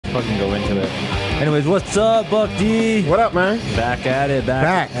fucking go into it. Anyways, what's up, Buck D? What up, man? Back at it,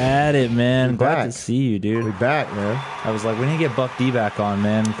 back at it, man. Glad to see you, dude. We back, man. I was like, we need to get Buck D back on,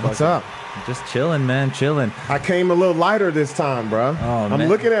 man. What's up? Just chilling, man, chilling. I came a little lighter this time, bro. Oh, I'm man.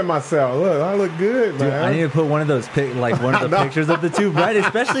 looking at myself. Look, I look good, Dude, man. I need to put one of those one of the pictures of the two, right?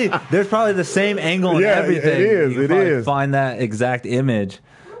 Especially, there's probably the same angle and Yeah, everything. it is, You can it probably is. find that exact image.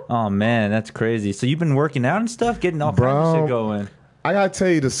 Oh man, that's crazy. So you've been working out and stuff, getting all kinds of shit going. I gotta tell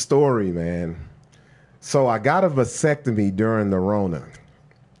you the story, man. So I got a vasectomy during the Rona.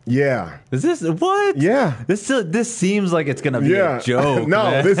 Yeah. Is this what? Yeah. This seems like it's gonna be a joke. No,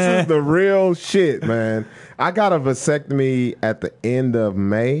 man. this is the real shit, man. I got a vasectomy at the end of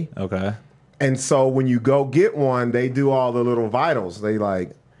May. Okay. And so when you go get one, they do all the little vitals. They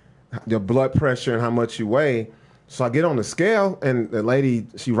like your blood pressure and how much you weigh. So I get on the scale and the lady,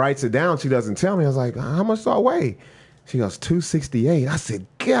 she writes it down. She doesn't tell me. I was like, how much do I weigh? She goes, 268. I said,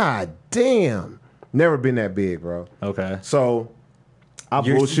 God damn. Never been that big, bro. Okay. So I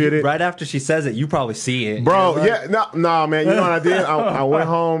bullshitted. Right after she says it, you probably see it. Bro, You're like, yeah. No, man. You know what I did? I went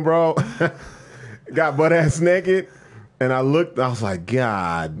home, bro. Got butt ass naked. And I looked, I was like,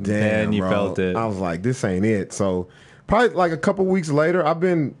 God damn, Man, you bro. felt it. I was like, this ain't it. So probably like a couple weeks later, I've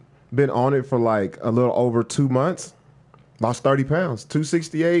been on it for like a little over 2 months. Lost 30 pounds,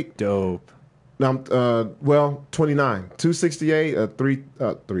 268. Dope. I'm 29, 268,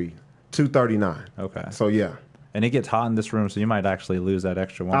 239. Okay. So yeah. And it gets hot in this room, so you might actually lose that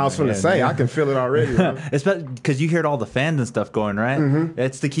extra one. I was gonna say, I can feel it already. Especially because you hear all the fans and stuff going, right? Mm-hmm.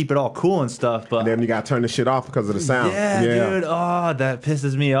 It's to keep it all cool and stuff, but And then you gotta turn the shit off because of the sound. yeah, dude. Oh, that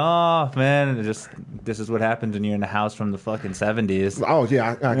pisses me off, man. This is what happens when you're in a house from the fucking 70s. Oh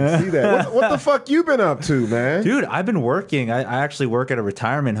yeah, I can see that. What the fuck you been up to, man? Dude, I've been working. I actually work at a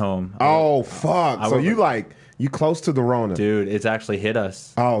retirement home. Oh fuck! So work you you close to the Rona? Dude, it's actually hit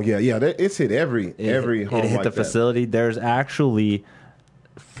us. Oh yeah. It's hit every home. It hit like the that. facility. There's actually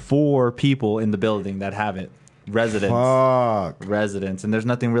 4 people in the building that have it. Residents, and there's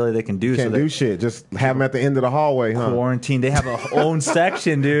nothing really they can do. Can't do shit. Just have them at the end of the hallway, huh? Quarantine. They have a own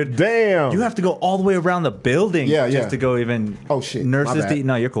section, dude. Damn. You have to go all the way around the building just to go even. Oh, shit. Nurses, My bad.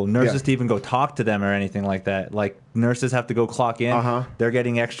 no, you're cool. Nurses Yeah. to even go talk to them or anything like that. Like nurses have to go clock in. Uh-huh. They're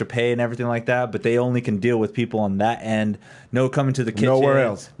getting extra pay and everything like that, but they only can deal with people on that end. No coming to the kitchen.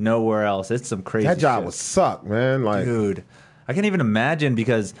 Nowhere else. It's some crazy. That job shit. would suck, man. Like, Dude, I can't even imagine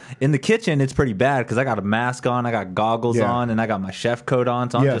because in the kitchen it's pretty bad because I got a mask on, I got goggles Yeah. on, and I got my chef coat on,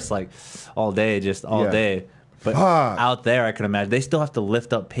 so I'm Yeah. just like all day. But Fuck. out there, I can imagine they still have to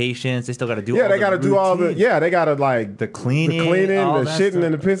lift up patients. They still got to do. yeah, all they the got to do all the. routine. Yeah, they got to like The cleaning, the all that shitting, stuff.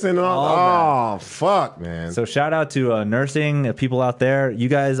 and the pissing, and all. All Oh fuck, man. So shout out to nursing people out there. You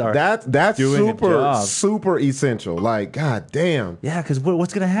guys are That's doing a job. super essential. Like, god damn. Yeah, because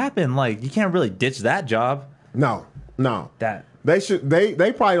what's gonna happen? Like you can't really ditch that job. No. That They should. They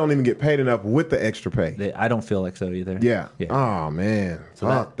probably don't even get paid enough with the extra pay. I don't feel like so either. Yeah. Yeah. Oh man. So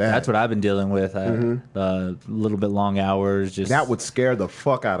Fuck that. That's what I've been dealing with. A little bit long hours. Just That would scare the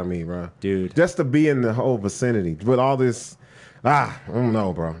fuck out of me, bro. Dude. Just to be in the whole vicinity with all this. I don't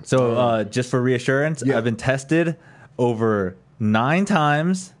know, bro. So just for reassurance, Yeah. I've been tested over 9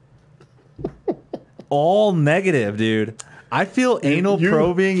 times, all negative, dude. I feel anal you-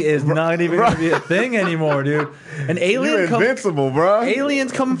 probing is not even going to be a thing anymore, dude. An You're alien invincible, bro.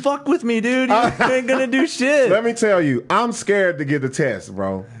 aliens come fuck with me, dude. You ain't gonna do shit. Let me tell you, I'm scared to get the test,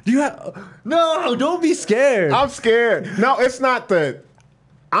 bro. Do you have? No, don't be scared. I'm scared. No, it's not that.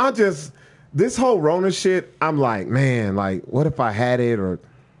 I just this whole Rona shit. I'm like, man, like, what if I had it or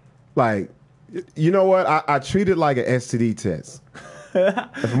like, you know what? I treat it like an STD test. If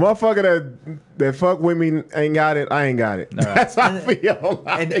a motherfucker that fuck with me ain't got it, I ain't got it. That's how I feel.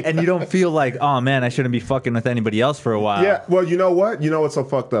 Like. and you don't feel like, oh man, I shouldn't be fucking with anybody else for a while. Yeah, well, you know what? You know what's so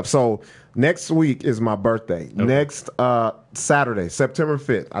fucked up? So next week is my birthday. Okay. Next Saturday, September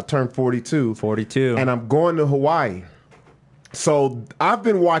 5th, I turn 42. 42. And I'm going to Hawaii. So I've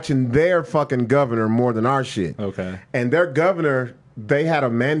been watching their fucking governor more than our shit. Okay. And their governor, they had a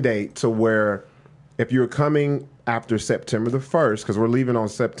mandate to where if you're coming after September the 1st, because we're leaving on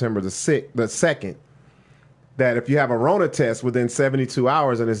September the 2nd, that if you have a Rona test within 72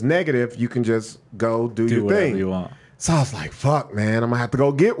 hours and it's negative, you can just go do your whatever thing. you want. So I was like, fuck, man, I'm gonna have to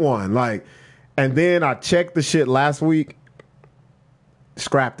go get one. Like, and then I checked the shit last week,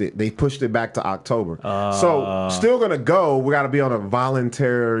 scrapped it. They pushed it back to October. So still gonna go. We got to be on a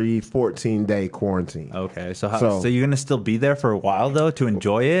voluntary 14-day quarantine. Okay, so you're gonna still be there for a while though to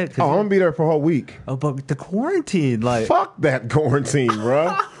enjoy it? Oh, I'm gonna be there for a whole week. Oh, but the quarantine, like, Fuck that quarantine,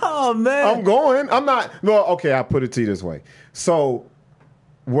 bro. oh man, I'm going. I'm not. No, okay, I'll put it to you this way. So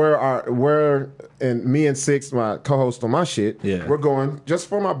we're and me and Six, my co-host on my shit. Yeah. We're going just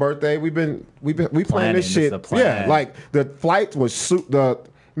for my birthday. We planning this shit. Yeah, like the flight was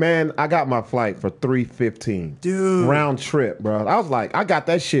man. I got my flight for $315, dude, round trip, bro. I was like, I got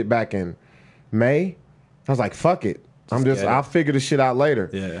that shit back in May. I was like, fuck it. I'll figure the shit out later.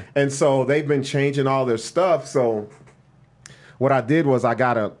 Yeah. And so they've been changing all their stuff. So what I did was I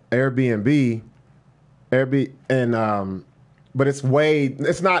got a Airbnb, and but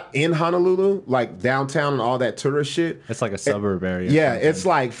it's not in Honolulu, like downtown and all that tourist shit. It's like a suburb area. Yeah, it's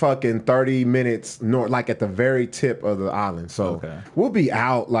like fucking 30 minutes north, like at the very tip of the island. So we'll be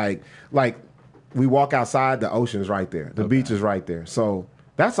out like we walk outside, the ocean's right there. The beach is right there. So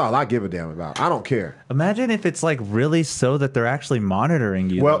that's all I give a damn about. I don't care. Imagine if it's like really so that they're actually monitoring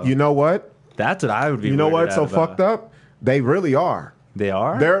you. Well, you know what? That's what I would be. You know what's so fucked up? They really are. They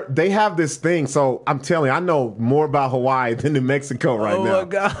are? They have this thing. So I'm telling you, I know more about Hawaii than New Mexico right now. Oh, my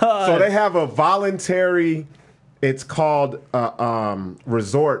God. So they have a voluntary, it's called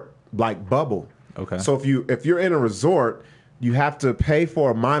resort, like bubble. Okay. So if you're in a resort, you have to pay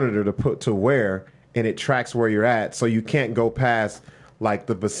for a monitor to put to wear, and it tracks where you're at. So you can't go past like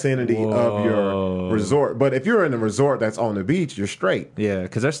the vicinity of your resort. But if you're in a resort that's on the beach, you're straight. Yeah,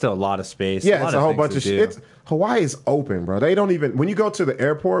 because there's still a lot of space. Yeah, it's a whole bunch of shit. Hawaii is open, bro. They don't even, when you go to the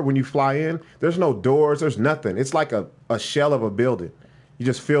airport, when you fly in, there's no doors, there's nothing. It's like a shell of a building. You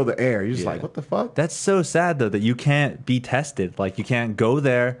just feel the air. You're just like, what the fuck? That's so sad, though, that you can't be tested. Like, you can't go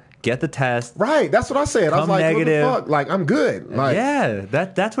there, get the test. Right. That's what I said. I was like, negative. What the fuck? Like, I'm good. Like, yeah.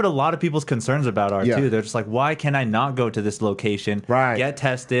 That's what a lot of people's concerns about are, too. They're just like, why can I not go to this location, get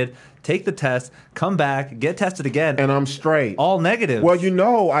tested, take the test, come back, get tested again. And I'm straight. All negative. Well, you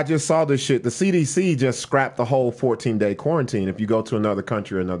know, I just saw this shit. The CDC just scrapped the whole 14-day quarantine if you go to another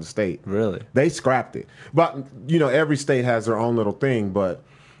country or another state. Really? They scrapped it. But, you know, every state has their own little thing, but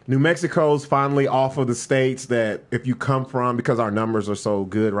New Mexico's finally off of the states that if you come from, because our numbers are so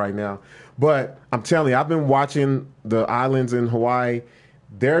good right now. But I'm telling you, I've been watching the islands in Hawaii.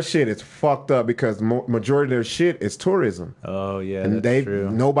 Their shit is fucked up because majority of their shit is tourism. Oh, yeah, and that's true.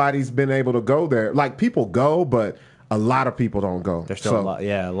 Nobody's been able to go there. Like, people go, but a lot of people don't go. There's still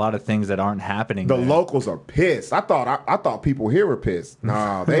a lot of things that aren't happening. The there. locals are pissed. I thought people here were pissed.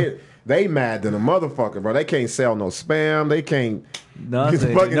 Nah, they mad than a motherfucker, bro. They can't sell no spam. They can't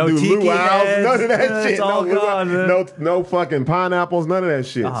nothing. fucking No do tiki heads. none of that shit. It's all gone, no fucking pineapples. None of that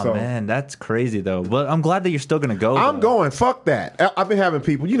shit. Oh, so, man, that's crazy though. But I'm glad that you're still gonna go. I'm going. Fuck that. I've been having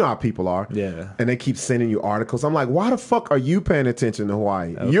people. You know how people are. Yeah. And they keep sending you articles. I'm like, why the fuck are you paying attention to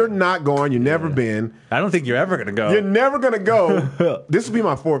Hawaii? Okay. You're not going. You've never been. I don't think you're ever gonna go. You're never gonna go. This will be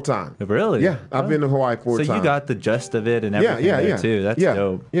my 4th time. Really? Yeah. I've been to Hawaii 4 times. So you got the gist of it and everything there too. That's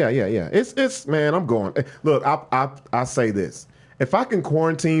dope. Yeah. It's man, I'm going. Look, I say this. If I can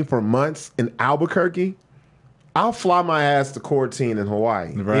quarantine for months in Albuquerque, I'll fly my ass to quarantine in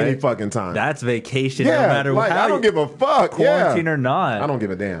Hawaii any fucking time. That's vacation no matter what. I don't give a fuck. Quarantine or not. I don't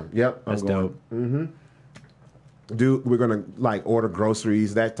give a damn. Yep. That's dope. Mm-hmm. Dude, we're going to like order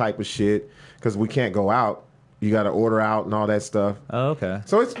groceries, that type of shit, because we can't go out. You got to order out and all that stuff. Oh, okay.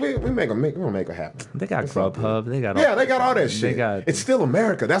 So it's we're gonna make it happen. They got Grubhub. They got they got all that shit. It's still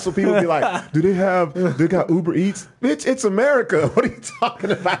America. That's what people be like. They got Uber Eats? Bitch, it's America. What are you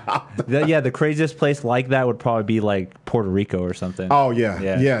talking about? The craziest place like that would probably be like Puerto Rico or something. Oh yeah.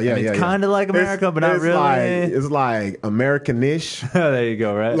 It's kind of like America, but not really. It's like American-ish. There you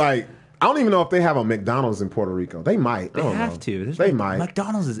go. Right. Like, I don't even know if they have a McDonald's in Puerto Rico. They might. They have to. They might.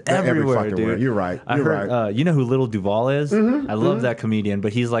 McDonald's is everywhere, dude. You're right. I heard, you know who Little Duval is? Mm-hmm, I love that comedian,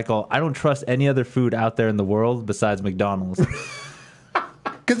 but he's like, I don't trust any other food out there in the world besides McDonald's.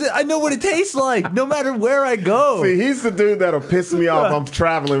 Because I know what it tastes like, no matter where I go. See, he's the dude that'll piss me off. I'm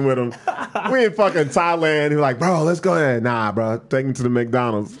traveling with him. We in fucking Thailand. He's like, bro, let's go ahead. Nah, bro, take me to the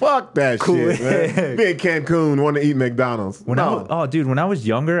McDonald's. Fuck that shit, man. Be in Cancun, want to eat McDonald's. When I was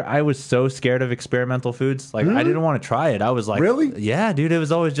younger, I was so scared of experimental foods. Like, I didn't want to try it. I was like, really? Yeah, dude. It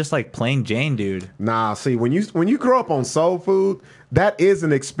was always just like plain Jane, dude. Nah, see, when you grow up on soul food, that is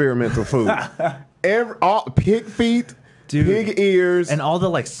an experimental food. Pig feet. Dude, pig ears. And all the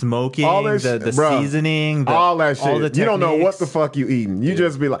like smoking, the seasoning. All that shit. All the you don't know what the fuck you eating. You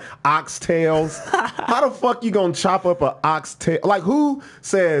just be like, oxtails. How the fuck you gonna chop up an oxtail? Like, who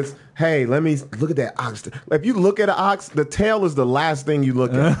says, hey, let me look at that ox. If you look at an ox, the tail is the last thing you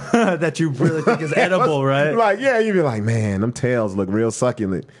look at. That you really think is edible, right? Like, yeah, you'd be like, man, them tails look real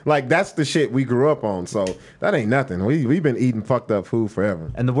succulent. Like, that's the shit we grew up on. So that ain't nothing. We've been eating fucked up food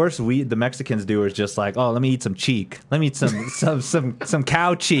forever. And the worst the Mexicans do is just like, oh, let me eat some cheek. Let me eat some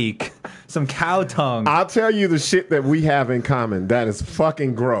cow cheek, some cow tongue. I'll tell you the shit that we have in common that is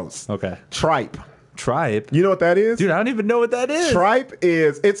fucking gross. Okay. Tripe. Tripe? You know what that is? Dude, I don't even know what that is. Tripe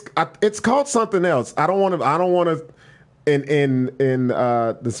is it's called something else. I don't want to in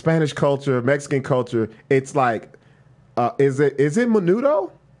the Spanish culture, Mexican culture, it's like is it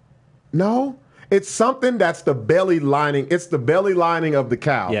menudo? No. It's something that's the belly lining. It's the belly lining of the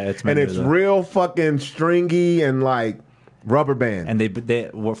cow. Yeah, it's and it's real fucking stringy and like rubber band. And they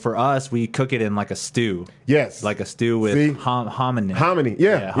well, for us, we cook it in like a stew. Yes, like a stew with hominy. Hominy,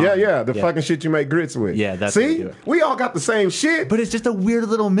 yeah. The fucking shit you make grits with. Yeah, that's see, we all got the same shit, but it's just a weird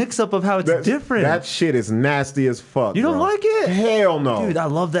little mix up of how it's different. That shit is nasty as fuck. You don't like it? Hell no, dude. I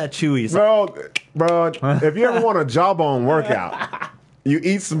love that chewy. Bro. If you ever want a jawbone workout, you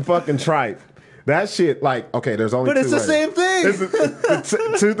eat some fucking tripe. That shit, like, okay, there's only two ways. But it's the same thing.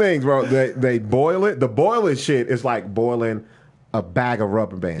 It's two things, bro. They boil it. The boiling shit is like boiling a bag of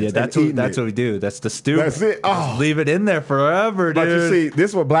rubber bands. Yeah, that's what we do. That's the stew. That's it. Oh. Just leave it in there forever, dude. But you see,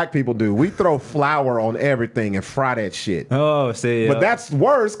 this is what black people do. We throw flour on everything and fry that shit. Oh, see. But that's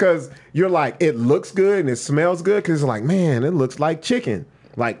worse because you're like, it looks good and it smells good because it's like, man, it looks like chicken.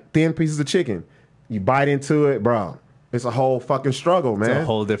 Like thin pieces of chicken. You bite into it, bro. It's a whole fucking struggle, man. It's a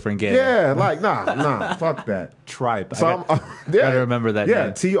whole different game. Yeah, like, nah, fuck that. Tripe. So gotta remember that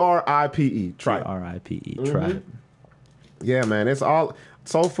name. T-R-I-P-E. Tripe. T-R-I-P-E. Tripe. Yeah, man. It's all...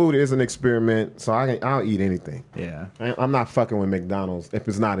 Soul food is an experiment, so I'll eat anything. Yeah. I'm not fucking with McDonald's if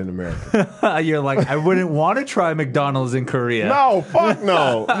it's not in America. You're like, I wouldn't want to try McDonald's in Korea. No, fuck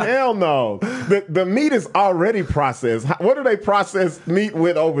no. Hell no. The meat is already processed. What do they process meat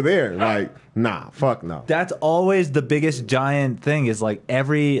with over there? Like, nah, fuck no. That's always the biggest giant thing is like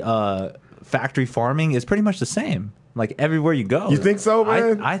every factory farming is pretty much the same. Like everywhere you go. You think so,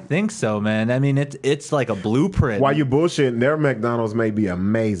 man? I think so, man. I mean, it's like a blueprint. While you bullshitting, their McDonald's may be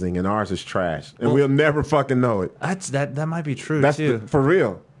amazing and ours is trash, and we'll never fucking know it. That might be true too. For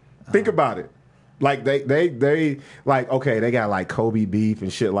real. Think about it. Like they like, okay, they got like Kobe beef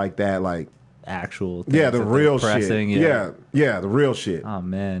and shit like that, like actual. Yeah, the real shit. Yeah, the real shit. Oh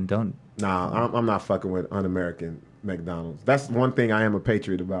man, don't. Nah, I'm not fucking with un-American McDonald's. That's one thing I am a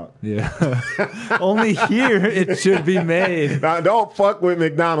patriot about. Yeah. Only here it should be made. Now, don't fuck with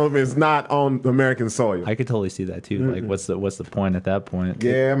McDonald's if it's not on American soil. I could totally see that too. Like what's the point at that point?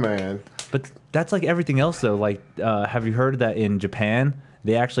 Yeah, man. But that's like everything else though. Like have you heard that in Japan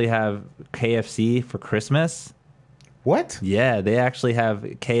they actually have KFC for Christmas? What? Yeah, they actually have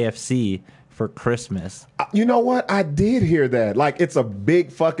KFC for Christmas. You know what? I did hear that. Like it's a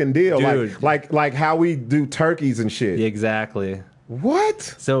big fucking deal. Dude. Like how we do turkeys and shit. Exactly. What?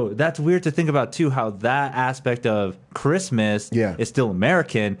 So that's weird to think about too, how that aspect of Christmas is still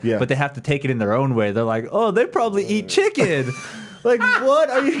American, but they have to take it in their own way. They're like, oh, they probably eat chicken. Like,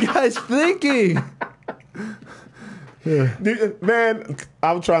 what are you guys thinking? Dude, man,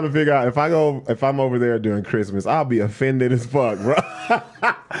 I'm trying to figure out if I'm over there during Christmas, I'll be offended as fuck, bro.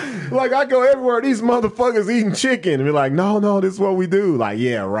 Like I go everywhere, these motherfuckers eating chicken, and be like, no, this is what we do. Like,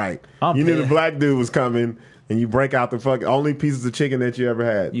 yeah, right. You knew the black dude was coming, and you break out the fucking only pieces of chicken that you ever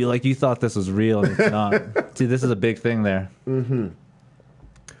had. You thought this was real, and it's not. See, this is a big thing there. Mm-hmm.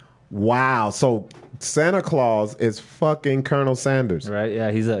 Wow. So Santa Claus is fucking Colonel Sanders, right?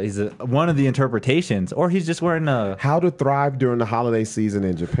 Yeah, he's a one of the interpretations, or he's just wearing a How to Thrive During the Holiday Season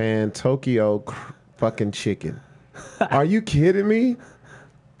in Japan, Tokyo, fucking chicken. Are you kidding me?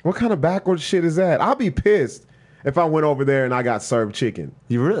 What kind of backwards shit is that? I'll be pissed if I went over there and I got served chicken.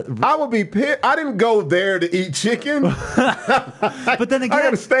 You really? I would be pissed. I didn't go there to eat chicken. But then again, I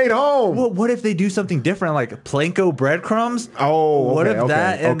gotta stay home. Well, what if they do something different, like Planko breadcrumbs? Oh, okay, what if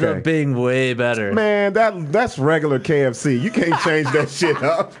that ends up being way better? Man, that's regular KFC. You can't change that shit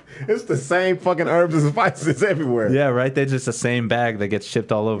up. It's the same fucking herbs and spices everywhere. Yeah, right. They're just the same bag that gets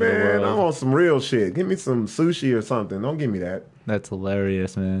shipped all over the world. I want some real shit. Give me some sushi or something. Don't give me that. That's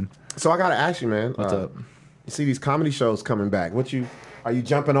hilarious, man. So I gotta ask you, man. What's up? You see these comedy shows coming back. Are you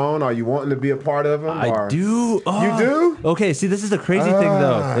jumping on? Are you wanting to be a part of them? I do. Oh. You do? Okay, see, this is the crazy thing,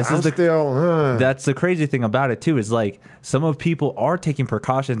 though. That's the crazy thing about it, too, is like some of people are taking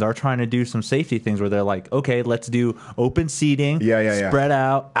precautions, are trying to do some safety things where they're like, okay, let's do open seating, spread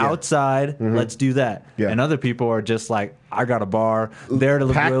out, outside, let's do that. Yeah. And other people are just like, I got a bar. They're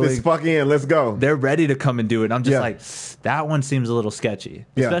Pack this fuck in. Let's go. They're ready to come and do it. I'm just like, that one seems a little sketchy.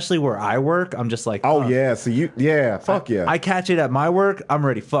 Yeah. Especially where I work. I'm just like, oh, yeah. So fuck yeah. I catch it at my work, I'm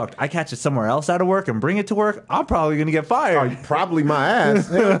already fucked. I catch it somewhere else out of work and bring it to work, I'm probably going to get fired. Probably my ass.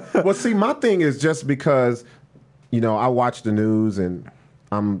 Yeah. Well, see, my thing is just because, I watch the news and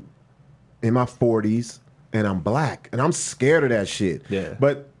I'm in my 40s and I'm black and I'm scared of that shit. Yeah.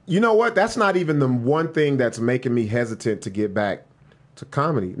 But you know what? That's not even the one thing that's making me hesitant to get back to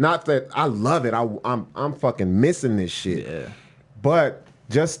comedy. Not that I love it. I'm fucking missing this shit. Yeah. But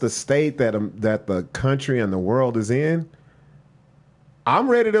just the state that the country and the world is in, I'm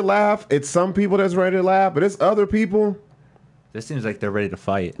ready to laugh. It's some people that's ready to laugh, but it's other people. This seems like they're ready to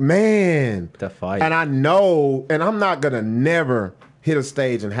fight. Man. To fight. And I know, and I'm not going to never hit a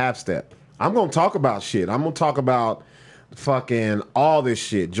stage and half step. I'm going to talk about shit. I'm going to talk about fucking all this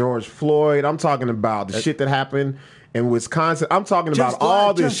shit. George Floyd. I'm talking about the shit that happened in Wisconsin. I'm talking about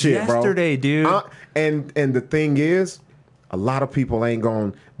all this shit, bro. Yesterday, dude. And the thing is, a lot of people ain't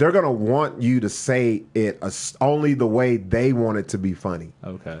going. They're gonna want you to say it only the way they want it to be funny.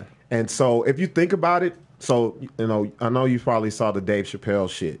 Okay. And so if you think about it, I know you probably saw the Dave Chappelle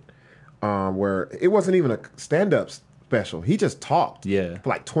shit, where it wasn't even a stand-up special. He just talked. Yeah. For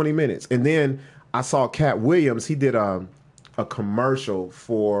like 20 minutes, and then I saw Cat Williams. He did a commercial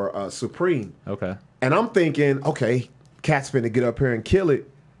for Supreme. Okay. And I'm thinking, okay, Cat's finna get up here and kill it.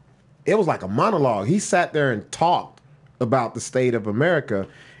 It was like a monologue. He sat there and talked about the state of America.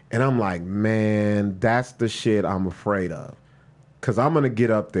 And I'm like, man, that's the shit I'm afraid of. Because I'm going to get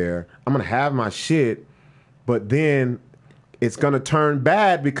up there. I'm going to have my shit. But then it's going to turn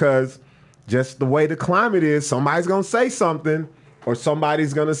bad because just the way the climate is, somebody's going to say something. Or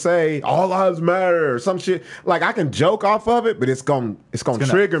somebody's gonna say all lives matter or some shit. Like I can joke off of it, but it's gonna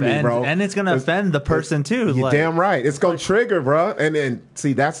trigger offend, me, bro. And it's gonna offend the person too. You're damn right. It's gonna trigger, bro. And then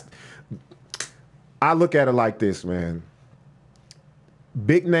see, I look at it like this, man.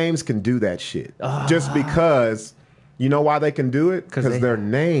 Big names can do that shit just because. You know why they can do it? Because their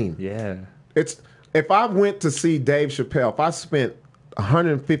name. Yeah. It's if I went to see Dave Chappelle, if I spent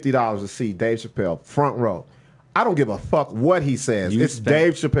 $150 to see Dave Chappelle front row. I don't give a fuck what he says. It's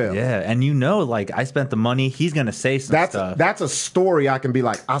Dave Chappelle. Yeah, and like I spent the money. He's gonna say some stuff. That's a story I can be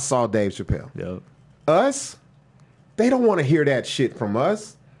like, I saw Dave Chappelle. Yep. Us, they don't want to hear that shit from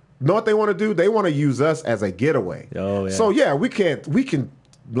us. Know what they want to do? They want to use us as a getaway. Oh yeah. So yeah, we can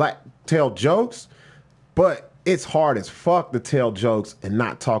like tell jokes, but it's hard as fuck to tell jokes and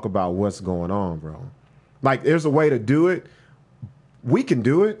not talk about what's going on, bro. Like there's a way to do it. We can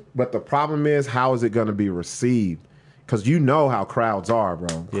do it, but the problem is, how is it going to be received? Because you know how crowds are,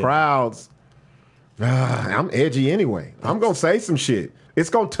 bro. Yeah. Crowds, I'm edgy anyway. I'm going to say some shit. It's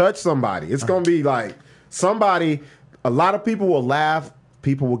going to touch somebody. It's going to be like somebody, a lot of people will laugh.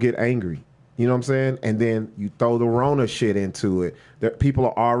 People will get angry. You know what I'm saying? And then you throw the Rona shit into it. People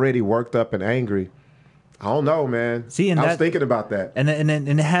are already worked up and angry. I don't know, man. See, I was thinking about that. And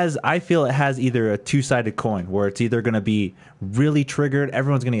it has, I feel it has either a two-sided coin where it's either going to be really triggered,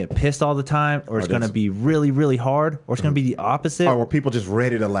 everyone's going to get pissed all the time, or it's going to be really, really hard, or it's going to be the opposite. Or people just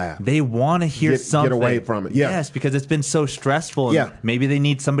ready to laugh. They want to hear something. Get away from it. Yeah. Yes, because it's been so stressful. And maybe they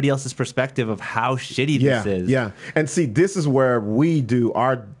need somebody else's perspective of how shitty this is. Yeah. And see, this is where we do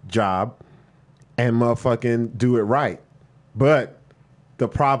our job and motherfucking do it right. But the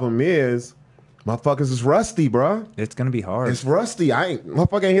problem is, motherfuckers is rusty, bro. It's gonna be hard. It's rusty.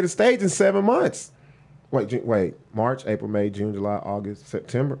 Motherfucker ain't hit the stage in 7 months. Wait. March, April, May, June, July, August,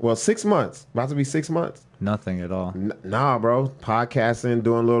 September. Well, 6 months. About to be 6 months. Nothing at all. Nah, bro. Podcasting,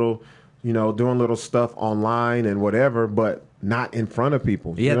 doing little stuff online and whatever, but not in front of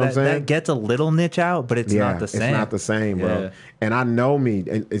people. Yeah, you know what I'm saying? That gets a little niche out, but it's not the same. It's not the same, bro. Yeah. And I know me,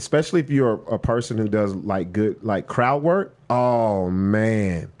 and especially if you're a person who does like good crowd work. Oh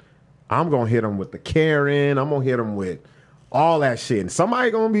man. I'm going to hit them with the Karen. I'm going to hit them with all that shit. And somebody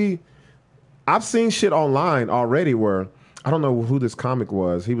going to be... I've seen shit online already where... I don't know who this comic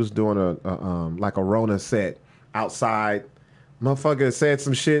was. He was doing a Rona set outside. Motherfucker said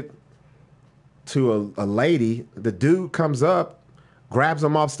some shit to a lady. The dude comes up, grabs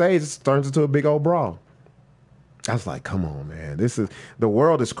him off stage, turns into a big old brawl. I was like, come on, man. The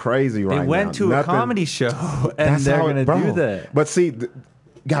world is crazy right now. They went to a comedy show and they're going to do that. But see...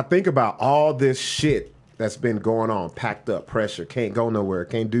 Got to think about all this shit that's been going on. Packed up, pressure, can't go nowhere,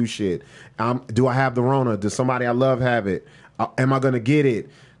 can't do shit. Do I have the Rona? Does somebody I love have it? Am I going to get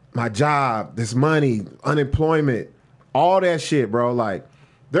it? My job, this money, unemployment, all that shit, bro. Like,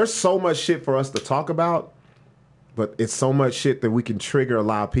 there's so much shit for us to talk about, but it's so much shit that we can trigger a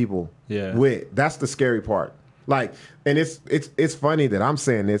lot of people with. That's the scary part. Like, and it's funny that I'm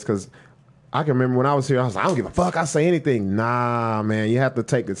saying this because I can remember when I was here, I was like, I don't give a fuck, I say anything. Nah, man, you have to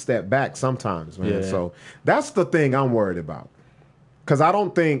take a step back sometimes, man. Yeah. So that's the thing I'm worried about. Because I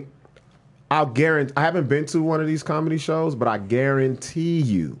don't think, I haven't been to one of these comedy shows, but I guarantee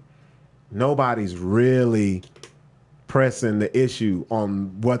you, nobody's really pressing the issue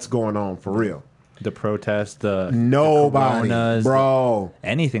on what's going on for real. The protest, the Nobody, coronas, bro.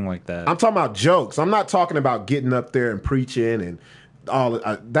 anything like that. I'm talking about jokes. I'm not talking about getting up there and preaching and all.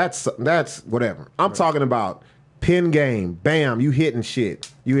 That's whatever. I'm talking about pin game. Bam, you hitting shit.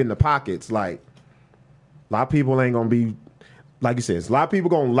 You in the pockets. Like, a lot of people ain't gonna be, like you said, a lot of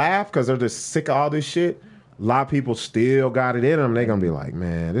people gonna laugh because they're just sick of all this shit. A lot of people still got it in them. They're gonna be like,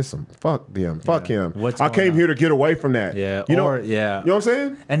 man, this some fuck them, fuck him. I came here to get away from that. Yeah, you know yeah. You know what I'm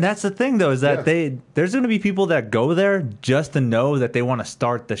saying? And that's the thing, though, is that there's gonna be people that go there just to know that they want to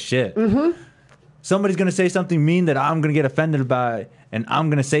start the shit. Mm-hmm. Somebody's gonna say something mean that I'm gonna get offended by, and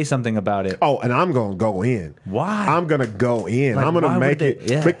I'm gonna say something about it. Oh, and I'm gonna go in. Why? I'm gonna go in. Like, I'm gonna make it.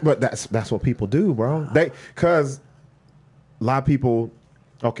 Yeah. But that's what people do, bro. Because a lot of people.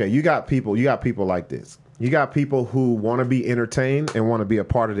 Okay, you got people like this. You got people who want to be entertained and want to be a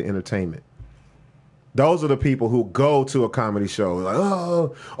part of the entertainment. Those are the people who go to a comedy show like,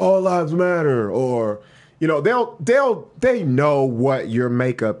 oh, all lives matter, or you know, they know what your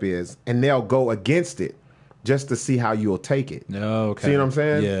makeup is and they'll go against it just to see how you'll take it. Okay. See what I'm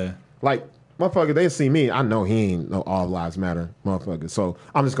saying? Yeah. Like, motherfucker, they see me. I know he ain't no all lives matter, motherfucker. So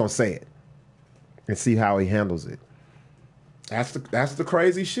I'm just gonna say it and see how he handles it. That's the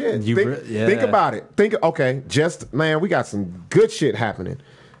crazy shit. Think about it. Man, we got some good shit happening.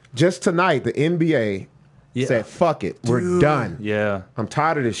 Just tonight, the NBA said, fuck it. We're done. Yeah. I'm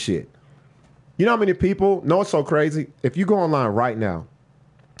tired of this shit. You know how many people know it's so crazy? If you go online right now,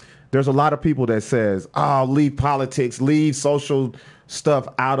 there's a lot of people that says, oh, leave politics, leave social stuff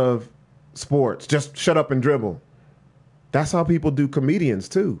out of sports. Just shut up and dribble. That's how people do comedians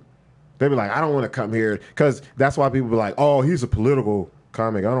too. They be like, I don't want to come here, because that's why people be like, oh, he's a political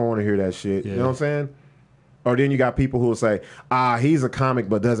comic. I don't want to hear that shit. Yeah. You know what I'm saying? Or then you got people who will say, he's a comic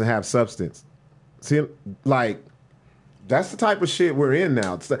but doesn't have substance. See, like, that's the type of shit we're in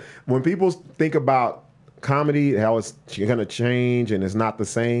now. When people think about comedy, how it's going to change and it's not the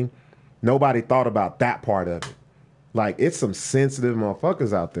same, nobody thought about that part of it. Like, it's some sensitive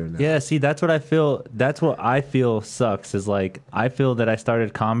motherfuckers out there now. Yeah, see, that's what I feel. That's what I feel sucks, is like, I feel that I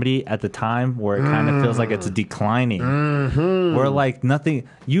started comedy at the time where it kind of feels like it's declining. Mm-hmm. Where, like, nothing.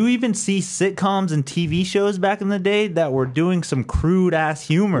 You even see sitcoms and TV shows back in the day that were doing some crude ass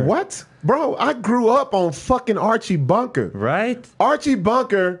humor. What? Bro, I grew up on fucking Archie Bunker. Right? Archie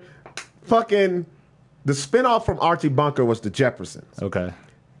Bunker, fucking. The spinoff from Archie Bunker was the Jeffersons. Okay.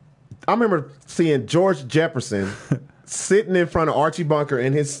 I remember seeing George Jefferson sitting in front of Archie Bunker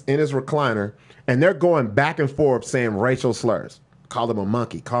in his recliner, and they're going back and forth saying racial slurs. Called him a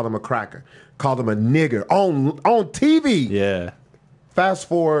monkey, called him a cracker, called him a nigger on TV. Yeah. Fast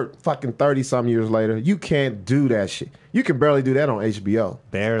forward fucking 30-some years later, you can't do that shit. You can barely do that on HBO.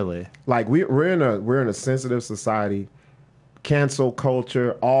 Barely. Like, we're in a sensitive society, cancel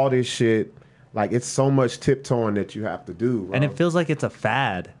culture, all this shit. Like, it's so much tiptoeing that you have to do, bro. And it feels like it's a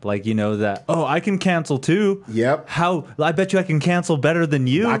fad. Like, you know, that, oh, I can cancel too. Yep. How? I bet you I can cancel better than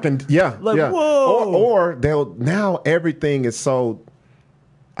you. I can, yeah. Like, yeah. whoa. Or now everything is so,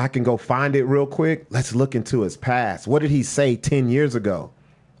 I can go find it real quick. Let's look into his past. What did he say 10 years ago?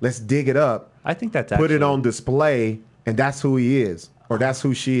 Let's dig it up. I think that's put it on display, and that's who he is, or that's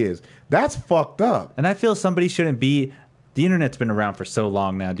who she is. That's fucked up. And I feel somebody shouldn't be. The internet's been around for so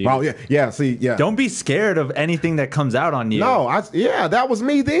long now, dude. Oh, yeah. See, yeah. Don't be scared of anything that comes out on you. No, that was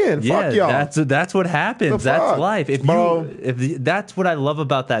me then. Yeah, fuck y'all. That's what happens. That's life. That's what I love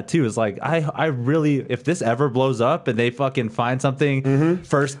about that too. Is like, I really, if this ever blows up and they fucking find something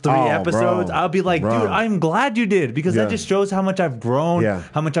first 3 episodes, I'll be like, dude, I'm glad you did, because that just shows how much I've grown,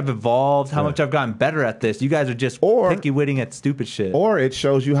 how much I've evolved, how much I've gotten better at this. You guys are just picky-witting at stupid shit. Or it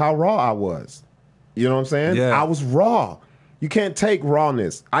shows you how raw I was. You know what I'm saying? Yeah. I was raw. You can't take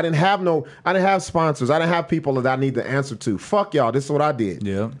rawness. I didn't have sponsors. I didn't have people that I need to answer to. Fuck y'all. This is what I did.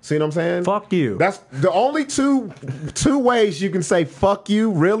 Yeah. See what I'm saying? Fuck you. That's the only two ways you can say fuck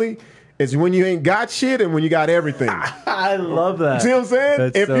you, really, is when you ain't got shit and when you got everything. I love that. See what I'm saying?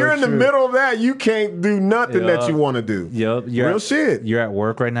 That's if so you're in the true. middle of that, you can't do nothing that you want to do. Yep. Real shit. You're at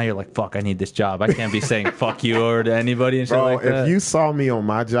work right now. You're like, fuck, I need this job. I can't be saying fuck you or to anybody and shit like that. If you saw me on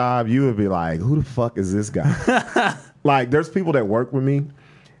my job, you would be like, who the fuck is this guy? Like, there's people that work with me,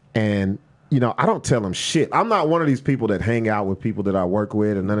 and, you know, I don't tell them shit. I'm not one of these people that hang out with people that I work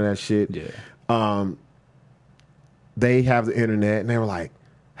with and none of that shit. Yeah. they have the internet, and they were like,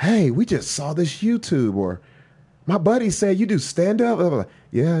 hey, we just saw this YouTube, or my buddy said you do stand-up. I was like,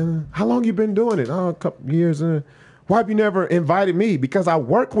 yeah. How long you been doing it? Oh, a couple years. Why have you never invited me? Because I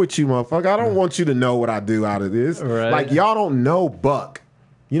work with you, motherfucker. I don't want you to know what I do out of this. Right. Like, y'all don't know Buck.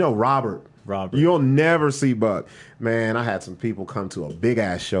 You know Robert. You'll never see Buck. Man, I had some people come to a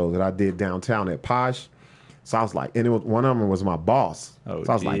big-ass show that I did downtown at Posh. So I was like, and one of them was my boss. Oh,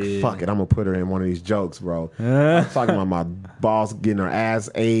 so I was like, fuck it, I'm going to put her in one of these jokes, bro. I was talking about my boss getting her ass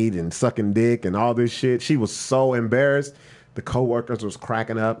ate and sucking dick and all this shit. She was so embarrassed. The coworkers was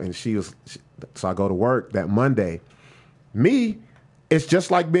cracking up, and so I go to work that Monday. Me, it's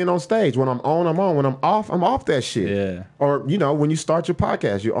just like being on stage. When I'm on, I'm on. When I'm off that shit. Yeah. Or, you know, when you start your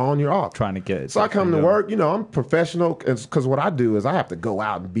podcast, you're on, you're off. Trying to get it. So I come to work, you know, I'm professional, because what I do is I have to go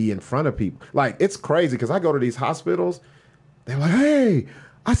out and be in front of people. Like, it's crazy, because I go to these hospitals, they're like, hey,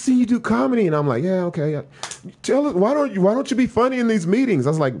 I see you do comedy. And I'm like, yeah, okay. Yeah. Tell us, why don't you be funny in these meetings? I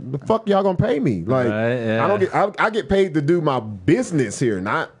was like, the fuck y'all gonna pay me? Like, right, yeah. I get paid to do my business here,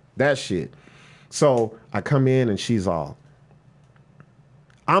 not that shit. So I come in and she's all,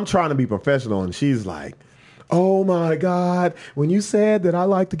 I'm trying to be professional, and she's like, oh my God, when you said that I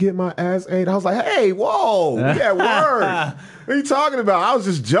like to get my ass ate, I was like, hey, whoa, yeah, word. What are you talking about? I was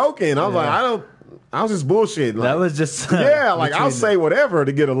just joking. I was like, I was just bullshitting. Like, that was just yeah, like I'll say whatever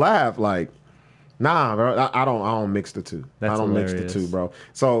to get a laugh. Like, nah, bro, I don't mix the two. That's I don't hilarious. mix the two, bro.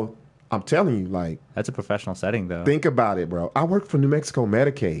 So I'm telling you, like, that's a professional setting, though. Think about it, bro. I work for New Mexico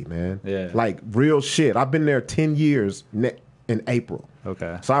Medicaid, man. Yeah. Like, real shit. I've been there 10 years in April.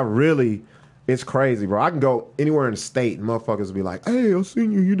 Okay. So it's crazy, bro. I can go anywhere in the state and motherfuckers will be like, hey, I've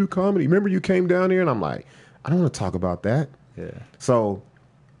seen you do comedy. Remember you came down here? And I'm like, I don't want to talk about that. Yeah. So,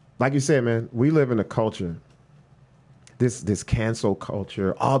 like you said, man, we live in a culture, this cancel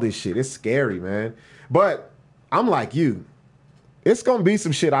culture, all this shit. It's scary, man. But I'm like you. It's going to be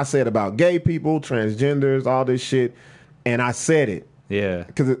some shit I said about gay people, transgenders, all this shit. And I said it. Yeah.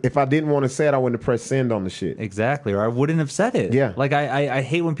 Because if I didn't want to say it, I wouldn't have pressed send on the shit. Exactly. Or I wouldn't have said it. Yeah. Like, I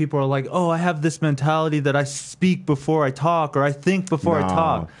hate when people are like, oh, I have this mentality that I speak before I talk, or I think before I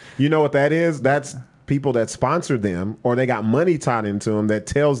talk. You know what that is? That's people that sponsor them, or they got money tied into them that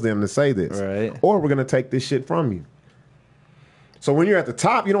tells them to say this. Right. Or we're going to take this shit from you. So when you're at the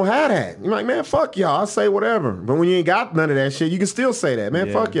top, you don't have that. You're like, man, fuck y'all. I'll say whatever. But when you ain't got none of that shit, you can still say that.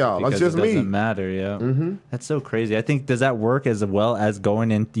 Man, fuck y'all. That's just me. It doesn't matter, yeah. Mm-hmm. That's so crazy. I think, does that work as well as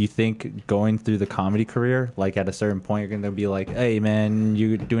going through the comedy career? Like, at a certain point, you're going to be like, hey, man,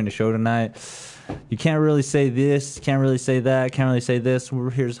 you're doing a show tonight. You can't really say this, can't really say that, can't really say this.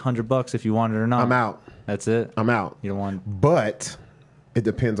 Here's $100 if you want it or not. I'm out. That's it? I'm out. You don't want... But it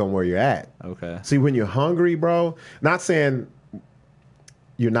depends on where you're at. Okay. See, when you're hungry, bro, not saying...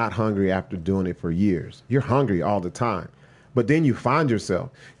 You're not hungry after doing it for years. You're hungry all the time. But then you find yourself.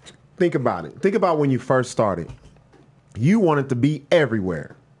 Think about it. Think about when you first started. You wanted to be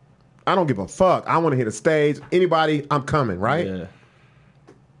everywhere. I don't give a fuck. I want to hit a stage. Anybody, I'm coming, right? Yeah.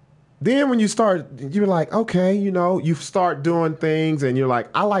 Then when you start, you're like, okay, you know, you start doing things and you're like,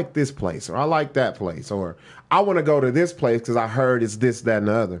 I like this place, or I like that place, or I want to go to this place because I heard it's this, that, and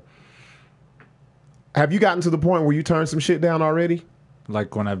the other. Have you gotten to the point where you turned some shit down already?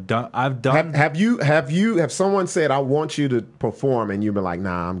 Like, when I've done. Have someone said, I want you to perform, and you've been like,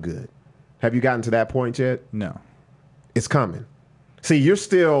 nah, I'm good? Have you gotten to that point yet? No. It's coming. See, you're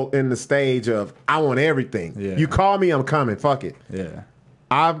still in the stage of, I want everything. Yeah. You call me, I'm coming. Fuck it. Yeah.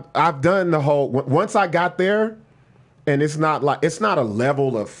 I've done the whole, once I got there, and it's not a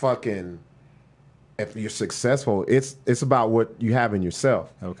level of fucking, if you're successful, it's about what you have in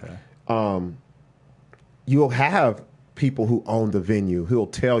yourself. Okay. You'll have people who own the venue who'll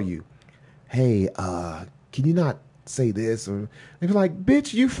tell you, hey, can you not say this? Or they'll be like,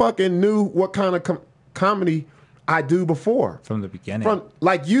 bitch, you fucking knew what kind of comedy I do before. From the beginning.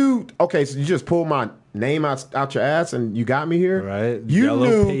 Okay, so you just pulled my name out your ass and you got me here? Right. You Yellow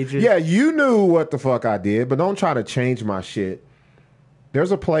knew, pages. yeah, you knew what the fuck I did, but don't try to change my shit.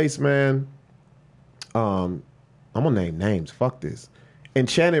 There's a place, man, I'm gonna name names, fuck this.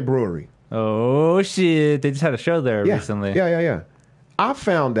 Enchanted Brewery. Oh, shit. They just had a show there recently. Yeah. I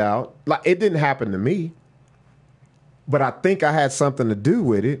found out, like, it didn't happen to me, but I think I had something to do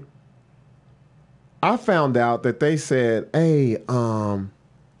with it. I found out that they said, hey, the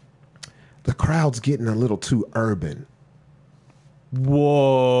crowd's getting a little too urban. Whoa.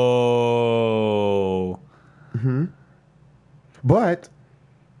 Mm-hmm. But,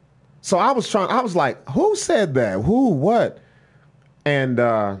 so I was like, who said that? Who, what? And,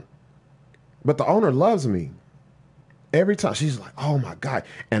 but the owner loves me. Every time she's like, "Oh my God!"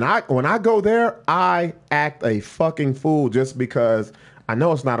 And when I go there, I act a fucking fool just because I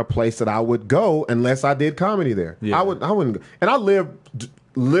know it's not a place that I would go unless I did comedy there. Yeah. I wouldn't. Go. And I live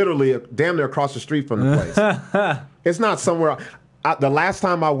literally damn near across the street from the place. It's not somewhere. The last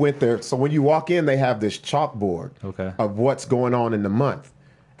time I went there, so when you walk in, they have this chalkboard of what's going on in the month,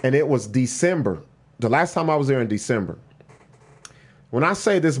 and it was December. The last time I was there in December. When I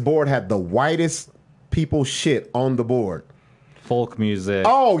say this board had the whitest people shit on the board. Folk music.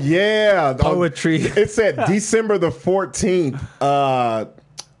 Oh, yeah. Poetry. It said December the 14th.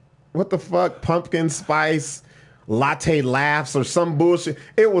 What the fuck? Pumpkin spice latte laughs or some bullshit.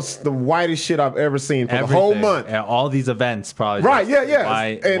 It was the whitest shit I've ever seen for the whole month. Yeah, all these events probably. Right, yeah.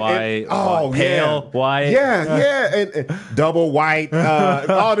 White, pale, white. Yeah. And double white,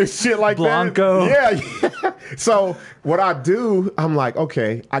 all this shit like Blanco. that. Yeah. So what I do, I'm like,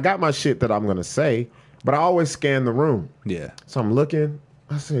 okay, I got my shit that I'm going to say, but I always scan the room. Yeah. So I'm looking.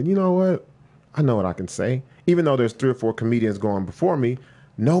 I said, you know what? I know what I can say. Even though there's 3 or 4 comedians going before me,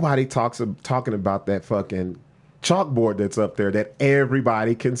 nobody talking about that fucking chalkboard that's up there that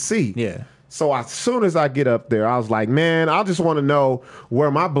everybody can see. Yeah. So as soon as I get up there, I was like, man, I just want to know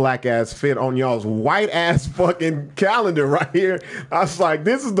where my black ass fit on y'all's white ass fucking calendar right here. I was like,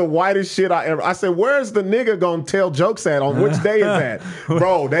 this is the whitest shit I ever. I said, where's the nigga gonna tell jokes at? On which day is that?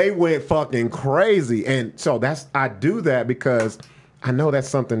 Bro, they went fucking crazy. And so I do that because I know that's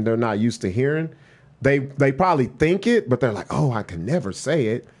something they're not used to hearing. They probably think it, but they're like, oh, I can never say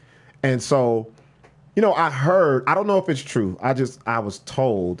it. And so, you know, I don't know if it's true. I was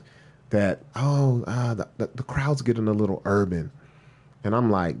told that, the crowd's getting a little urban. And I'm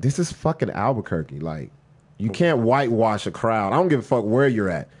like, this is fucking Albuquerque. Like, you can't whitewash a crowd. I don't give a fuck where you're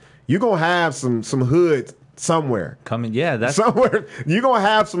at. You're going to have some hood somewhere. That's somewhere. You're going to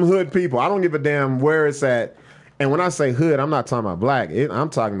have some hood people. I don't give a damn where it's at. And when I say hood, I'm not talking about black. I'm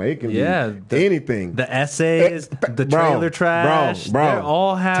talking about it can be anything. The essays, the trailer trash. Bro. They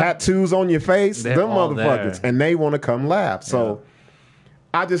all have tattoos on your face. Them motherfuckers. And they want to come laugh. So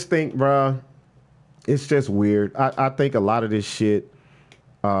I just think, bro, it's just weird. I think a lot of this shit,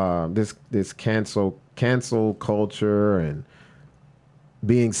 this cancel culture and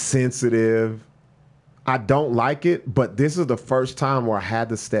being sensitive, I don't like it. But this is the first time where I had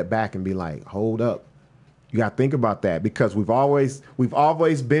to step back and be like, hold up. You got to think about that because we've always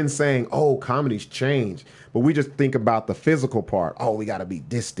been saying, oh, comedy's changed. But we just think about the physical part. Oh, we got to be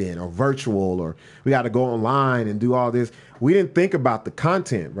distant or virtual or we got to go online and do all this. We didn't think about the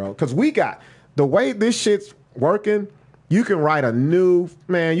content, bro. Because the way this shit's working, you can write a new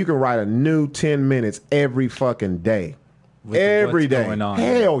 10 minutes every fucking day. Every day. Going on.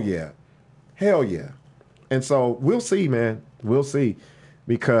 Hell yeah. And so we'll see, man. We'll see.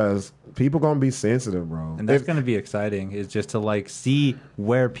 Because people gonna be sensitive, bro. And that's gonna be exciting, is just to like see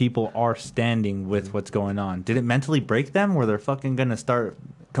where people are standing with what's going on. Did it mentally break them where they're fucking gonna start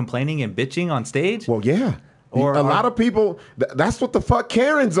complaining and bitching on stage? Well, yeah. Or a lot of people, that's what the fuck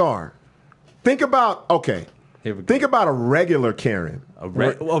Karens are. Think about a regular Karen. A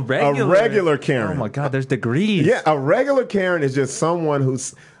regular Karen. Oh my God, there's degrees. Yeah, a regular Karen is just someone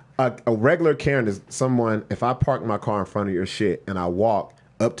who's a regular Karen is someone. If I park my car in front of your shit and I walk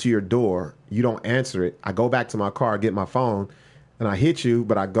up to your door, you don't answer it. I go back to my car, get my phone, and I hit you,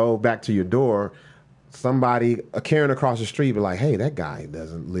 but I go back to your door. A Karen across the street, be like, hey, that guy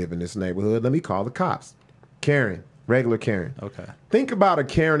doesn't live in this neighborhood. Let me call the cops. Karen, regular Karen. Okay. Think about a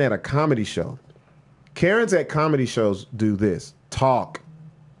Karen at a comedy show. Karens at comedy shows do this. Talk.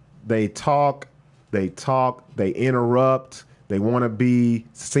 They interrupt. They want to be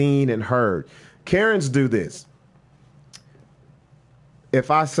seen and heard. Karens do this.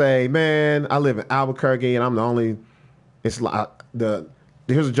 If I say, man, I live in Albuquerque and I'm the only, it's like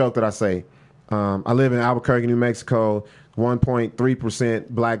here's a joke that I say. I live in Albuquerque, New Mexico, 1.3%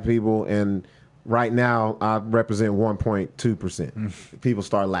 black people, and right now I represent 1.2%. People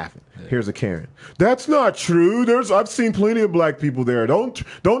start laughing. Yeah. Here's a Karen. That's not true. I've seen plenty of black people there. Don't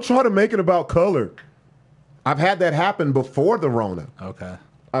try to make it about color. I've had that happen before the Rona. Okay.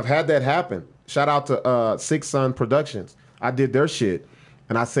 I've had that happen. Shout out to Six Sun Productions. I did their shit.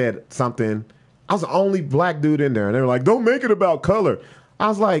 And I said something. I was the only black dude in there. And they were like, don't make it about color. I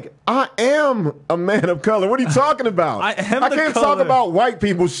was like, I am a man of color. What are you talking about? I can't talk about white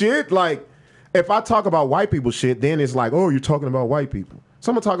people shit. Like, if I talk about white people shit, then it's like, oh, you're talking about white people.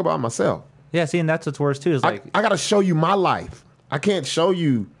 So I'm going to talk about myself. Yeah, see, and that's what's worse, too. Is like I got to show you my life. I can't show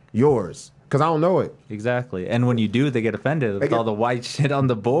you yours because I don't know it. Exactly. And when you do, they get offended with all the white shit on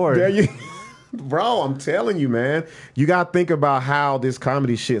the board. There you Bro, I'm telling you, man. You got to think about how this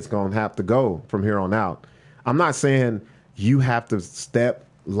comedy shit's going to have to go from here on out. I'm not saying you have to step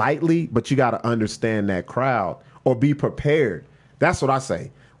lightly, but you got to understand that crowd or be prepared. That's what I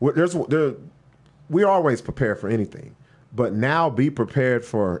say. We're always prepared for anything, but now be prepared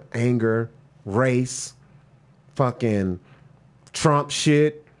for anger, race, fucking Trump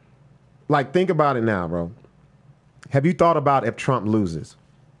shit. Like, think about it now, bro. Have you thought about if Trump loses?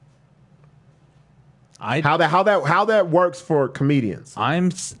 How that works for comedians?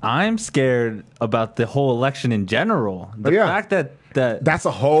 I'm scared about the whole election in general. The fact that that's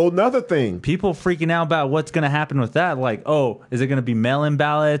a whole nother thing. People freaking out about what's going to happen with that. Like, oh, is it going to be mail-in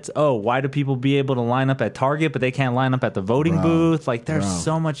ballots? Oh, why do people be able to line up at Target, but they can't line up at the voting booth? Like, there's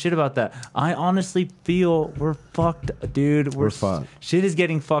so much shit about that. I honestly feel we're fucked, dude. We're fucked. Shit is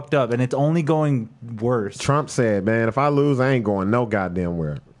getting fucked up, and it's only going worse. Trump said, man, if I lose, I ain't going no goddamn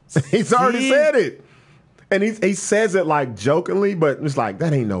where. He's already said it. And he says it like jokingly, but it's like,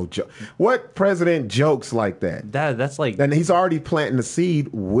 that ain't no joke. What president jokes like that? That's like... And he's already planting the seed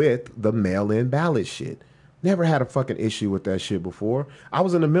with the mail-in ballot shit. Never had a fucking issue with that shit before. I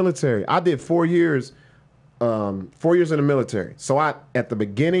was in the military. I did 4 years, 4 years in the military. So at the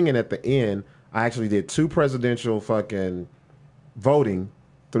beginning and at the end, I actually did 2 presidential fucking voting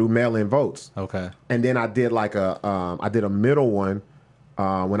through mail-in votes. Okay. And then I did like I did a middle one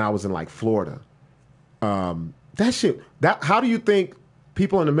when I was in like Florida. How do you think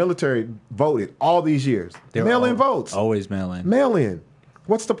people in the military voted all these years? Mail-in votes. Always mail-in. Mail-in.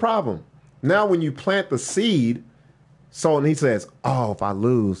 What's the problem? Now when you plant the seed, and he says, oh, if I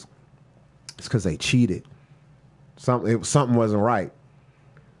lose, it's because they cheated. Something wasn't right.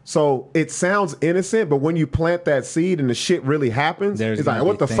 So it sounds innocent, but when you plant that seed and the shit really happens, it's like,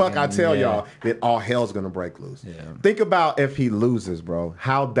 what the fuck I tell y'all? Then all hell's going to break loose. Yeah. Think about if he loses, bro.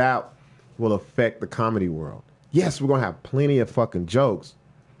 How that will affect the comedy world. Yes, we're going to have plenty of fucking jokes,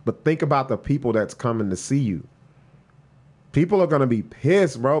 but think about the people that's coming to see you. People are going to be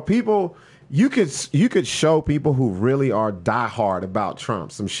pissed, bro. People, you could show people who really are diehard about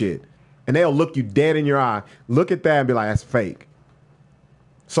Trump some shit, and they'll look you dead in your eye, look at that and be like, that's fake.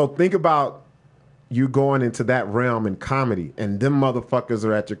 So think about you going into that realm in comedy, and them motherfuckers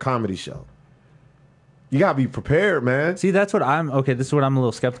are at your comedy show. You gotta be prepared, man. See, this is what I'm a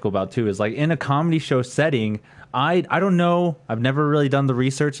little skeptical about too, is like in a comedy show setting, I don't know, I've never really done the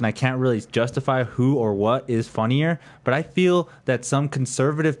research and I can't really justify who or what is funnier, but I feel that some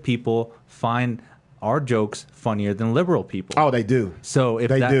conservative people find our jokes funnier than liberal people. Oh, they do. So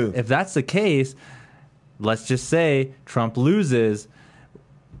if that's the case, let's just say Trump loses,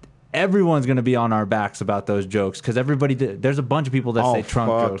 everyone's going to be on our backs about those jokes because there's a bunch of people that say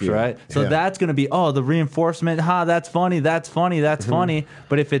Trump jokes, right? So that's going to be, the reinforcement, that's funny, that's funny.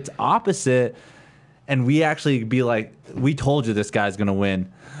 But if it's opposite and we actually be like, we told you this guy's going to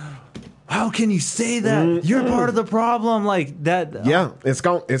win. How can you say that? You're part of the problem, like that. Yeah,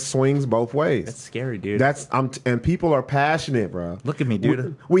 it swings both ways. It's scary, dude. And people are passionate, bro. Look at me,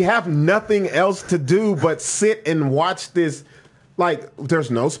 dude. We have nothing else to do but sit and watch this. Like,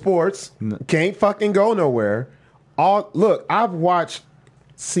 there's no sports. Can't fucking go nowhere. Look, I've watched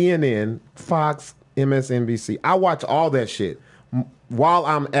CNN, Fox, MSNBC. I watch all that shit while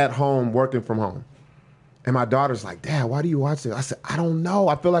I'm at home working from home. And my daughter's like, Dad, why do you watch this? I said, I don't know.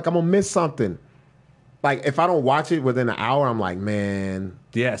 I feel like I'm going to miss something. Like, if I don't watch it within an hour, I'm like, man.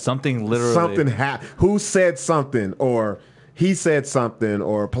 Yeah, something literally. Something happened. Who said something? Or he said something?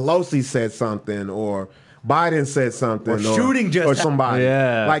 Or Pelosi said something? Or Biden said something, or somebody.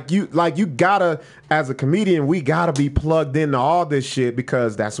 Yeah. Like you gotta, as a comedian, we gotta be plugged into all this shit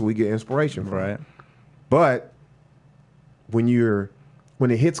because that's where we get inspiration from. Right. But when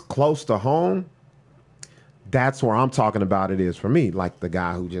it hits close to home, that's where I'm talking about it is for me. Like the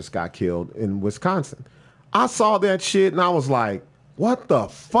guy who just got killed in Wisconsin. I saw that shit and I was like, what the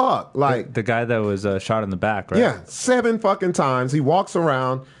fuck? Like the guy that was shot in the back, right? Yeah, 7 fucking times. He walks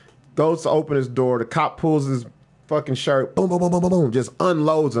around, goes to open his door. The cop pulls his fucking shirt. Boom, boom, boom, boom, boom, boom. Just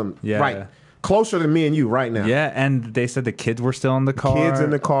unloads him. Yeah. Right. Closer to me and you right now. Yeah, and they said the kids were still in the car. Kids in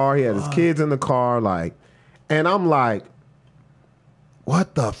the car. He had his kids in the car. Like, and I'm like,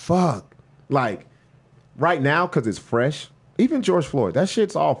 what the fuck? Like, right now, because it's fresh. Even George Floyd, that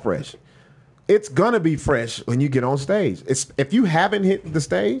shit's all fresh. It's going to be fresh when you get on stage. If you haven't hit the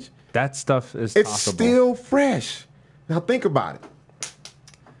stage, that stuff is it's possible. Still fresh. Now think about it.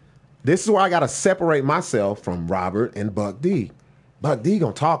 This is where I got to separate myself from Robert and Buck D. Buck D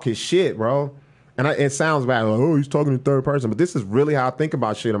gonna talk his shit, bro. And it sounds bad, like, oh, he's talking in third person. But this is really how I think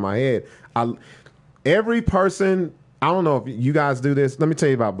about shit in my head. Every person, I don't know if you guys do this. Let me tell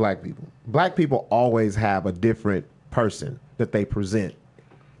you about black people. Black people always have a different person that they present.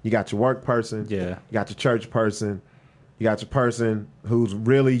 You got your work person. Yeah. You got your church person. You got your person who's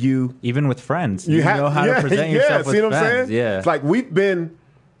really you. Even with friends, you know how to present yourself with see what I'm friends. saying? Yeah. It's like we've been,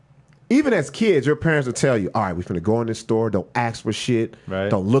 even as kids, your parents will tell you, all right, we're finna go in this store. Don't ask for shit. Right.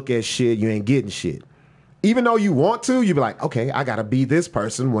 Don't look at shit. You ain't getting shit. Even though you want to, you be like, okay, I got to be this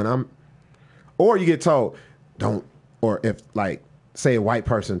person when I'm, or you get told, don't, or if like, say a white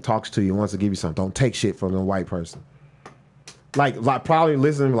person talks to you and wants to give you something, don't take shit from a white person. Like probably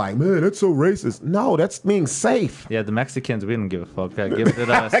listening like, man, that's so racist. No, that's being safe. Yeah, the Mexicans, we don't give a fuck. Give it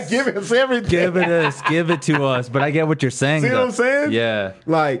to us. Give us everything. Give it us. Give it to us. But I get what you're saying. See what I'm saying? Yeah.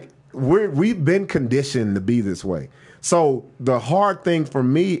 Like we've been conditioned to be this way. So the hard thing for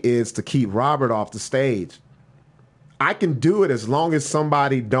me is to keep Robert off the stage. I can do it as long as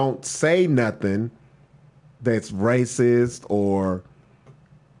somebody don't say nothing that's racist or,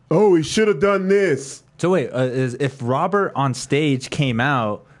 oh, he should have done this. So wait, if Robert on stage came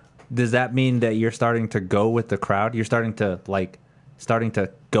out, does that mean that you're starting to go with the crowd? You're starting to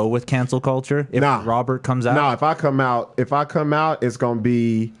go with cancel culture if Robert comes out? No, if I come out, it's gonna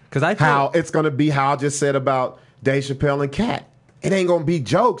be how I just said about Dave Chappelle and Cat. It ain't gonna be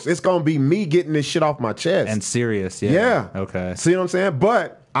jokes. It's gonna be me getting this shit off my chest. And serious, yeah. Yeah. Okay. See what I'm saying?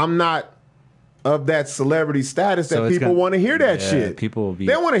 But I'm not of that celebrity status that people want to hear that shit. People will be.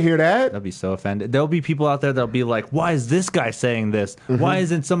 They want to hear that. They'll be so offended. There'll be people out there that'll be like, "Why is this guy saying this? Why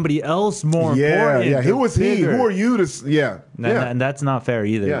isn't somebody else more important?" Yeah. Who was he? Who are you to? Yeah. And that's not fair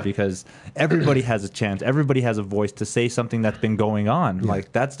either because everybody has a chance. Everybody has a voice to say something that's been going on.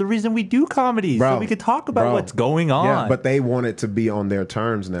 Like that's the reason we do comedy, so we could talk about what's going on. Yeah, but they want it to be on their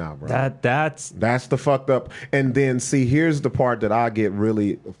terms now, bro. That's the fucked up. And then see, here's the part that I get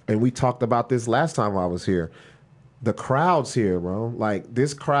really, and we talked about this last time I was here. The crowds here, bro. Like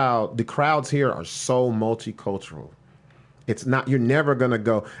the crowds here are so multicultural. It's not, you're never going to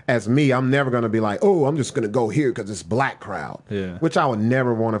go, as me, I'm never going to be like, oh, I'm just going to go here because it's black crowd. Yeah. Which I would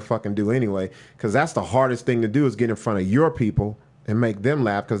never want to fucking do anyway, because that's the hardest thing to do is get in front of your people and make them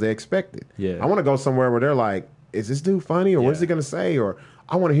laugh because they expect it. Yeah. I want to go somewhere where they're like, is this dude funny or what's he going to say? Or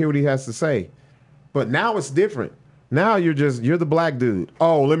I want to hear what he has to say. But now it's different. Now you're the black dude.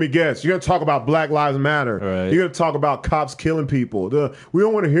 Oh, let me guess. You're going to talk about Black Lives Matter. Right. You're going to talk about cops killing people. We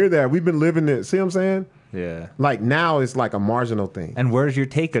don't want to hear that. We've been living it. See what I'm saying? Yeah. Like now it's like a marginal thing. And where's your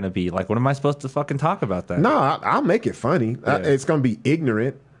take going to be? Like, what am I supposed to fucking talk about that? No, I'll make it funny. Yeah. It's going to be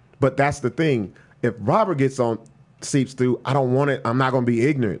ignorant. But that's the thing. If Robert seeps through, I don't want it. I'm not going to be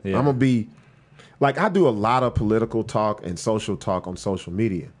ignorant. Yeah. I'm going to be, like I do a lot of political talk and social talk on social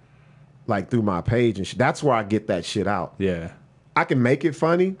media. Like through my page and shit. That's where I get that shit out. Yeah. I can make it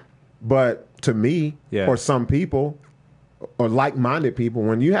funny, but to me or some people or like-minded people,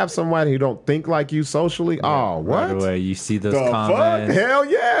 when you have somebody who don't think like you socially, oh, what? Right away, you see those the comments. Fuck? Hell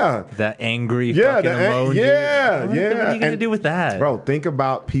yeah. That angry fucking emoji. Yeah. What are you going to do with that? Bro, think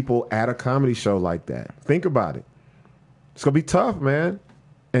about people at a comedy show like that. Think about it. It's going to be tough, man.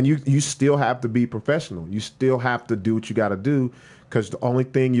 And you still have to be professional. You still have to do what you got to do because the only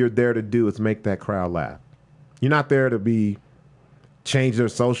thing you're there to do is make that crowd laugh. You're not there to change their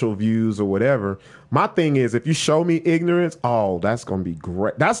social views or whatever. My thing is, if you show me ignorance, oh, that's going to be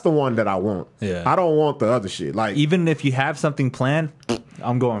great. That's the one that I want. Yeah. I don't want the other shit. Like even if you have something planned,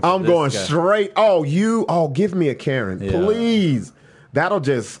 I'm going straight. Oh, give me a Karen, please. That'll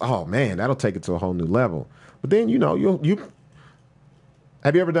that'll take it to a whole new level. But then, you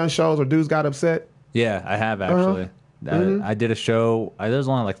have you ever done shows where dudes got upset? Yeah, I have actually. I did a show. There was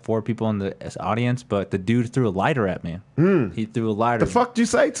only like 4 people in the audience, but the dude threw a lighter at me. He threw a lighter. The fuck did you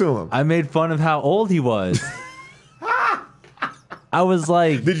say to him? I made fun of how old he was. I was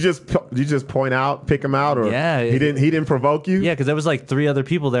like, did you just pick him out, or he didn't provoke you? Yeah, because there was like 3 other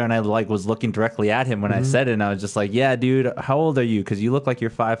people there, and I was looking directly at him when I said it, and I was just like, yeah, dude, how old are you? Because you look like you're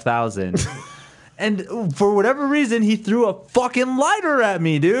 5,000. And for whatever reason, he threw a fucking lighter at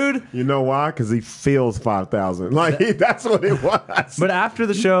me, dude. You know why? Because he feels 5,000. Like, that's what it was. But after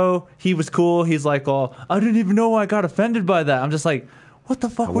the show, he was cool. He's like, oh, I didn't even know I got offended by that. I'm just like, what the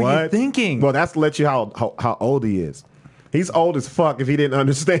fuck were you thinking? Well, that's to let you how old he is. He's old as fuck if he didn't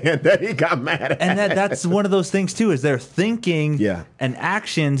understand that he got mad at. And that's one of those things, too, is they're thinking and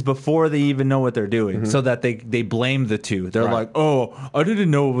actions before they even know what they're doing, so that they blame the two. They're like, oh, I didn't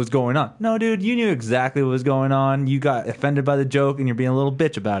know what was going on. No, dude, you knew exactly what was going on. You got offended by the joke, and you're being a little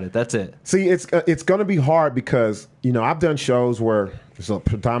bitch about it. That's it. See, it's going to be hard because I've done shows where it's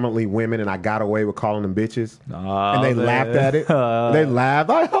predominantly women, and I got away with calling them bitches, and they laughed at it. They laughed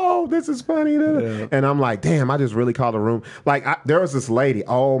like, "Oh, this is funny," and I'm like, "Damn, I just really called a room." Like, there was this lady.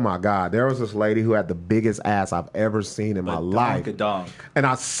 Oh my god, there was this lady who had the biggest ass I've ever seen in my life, and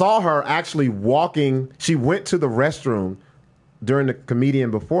I saw her actually walking. She went to the restroom during the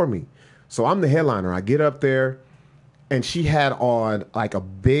comedian before me, so I'm the headliner. I get up there, and she had on like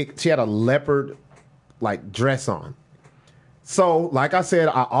she had a leopard like dress on. So, like I said,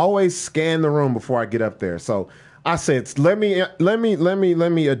 I always scan the room before I get up there. So I said, let me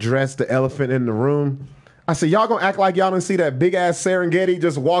address the elephant in the room. I said, y'all gonna act like y'all didn't see that big ass Serengeti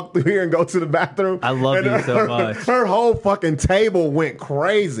just walk through here and go to the bathroom? I love you so much. Her whole fucking table went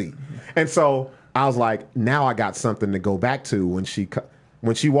crazy. And so I was like, now I got something to go back to when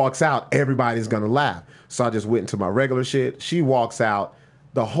she walks out, everybody's gonna laugh. So I just went into my regular shit. She walks out.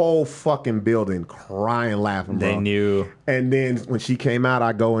 The whole fucking building crying, laughing, bro. They knew. And then when she came out,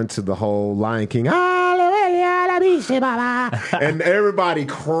 I go into the whole Lion King. And everybody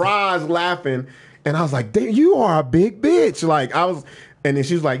cries laughing. And I was like, you are a big bitch. Like, and then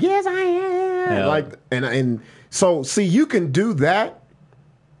she was like, yes, I am. Yeah. Like, and so, see, you can do that.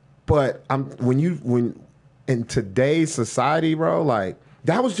 But when in today's society, bro, like,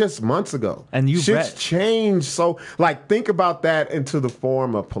 that was just months ago. And shit's changed. So, like, think about that into the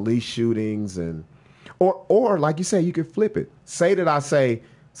form of police shootings or like you say, you could flip it. Say that I say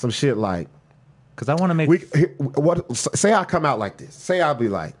some shit like, because I want to make say I come out like this. Say I'll be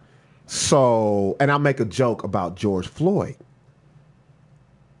like, and I'll make a joke about George Floyd.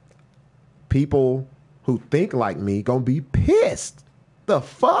 People who think like me gonna be pissed. The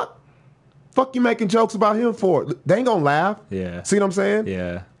fuck? Fuck you making jokes about him for? They ain't gonna laugh. Yeah. See what I'm saying?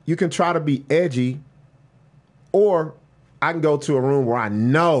 Yeah. You can try to be edgy, or I can go to a room where I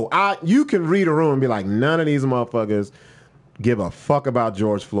know you can read a room and be like, none of these motherfuckers give a fuck about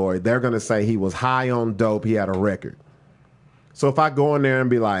George Floyd. They're gonna say he was high on dope, he had a record. So if I go in there and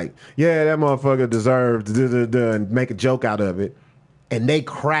be like, yeah, that motherfucker deserved and make a joke out of it, and they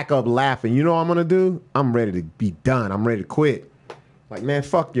crack up laughing, you know what I'm gonna do? I'm ready to be done. I'm ready to quit. Like, man,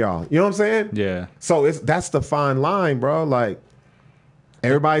 fuck y'all. You know what I'm saying? Yeah. So that's the fine line, bro. Like,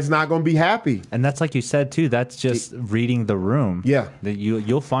 everybody's not going to be happy. And that's like you said, too. That's just reading the room. Yeah. That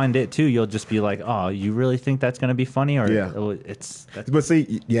you'll find it, too. You'll just be like, oh, you really think that's going to be funny? Or yeah. But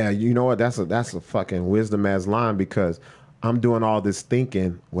see, yeah, you know what? That's a fucking wisdom ass line, because I'm doing all this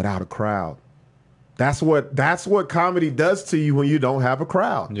thinking without a crowd. That's what comedy does to you when you don't have a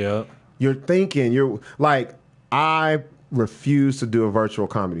crowd. Yeah. You're thinking. You're like, I refuse to do a virtual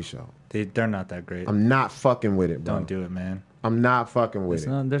comedy show. They're not that great. I'm not fucking with it, bro. Don't do it, man. I'm not fucking with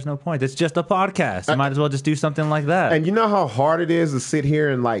it. There's no point. It's just a podcast. You might as well just do something like that. And you know how hard it is to sit here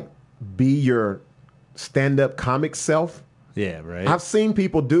and like be your stand-up comic self? Yeah, right. I've seen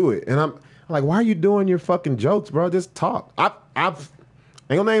people do it, and I'm like, why are you doing your fucking jokes, bro? Just talk. I've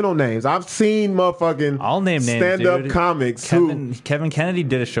ain't gonna name no names. I've seen motherfucking I'll name names, stand-up comics Kevin Kennedy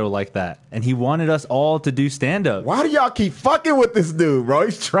did a show like that, and he wanted us all to do stand-up. Why do y'all keep fucking with this dude, bro?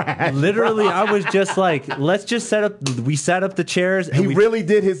 He's trash. Literally, I was just like, let's just we set up the chairs. And he really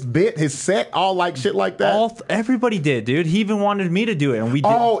did his bit, his set, all like shit like that? Everybody did, dude. He even wanted me to do it, and we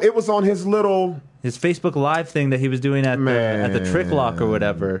did. Oh, it was on his little... his Facebook Live thing that he was doing at the Trick Lock or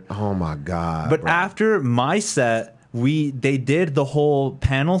whatever. Oh, my God. But bro. after my set... they did the whole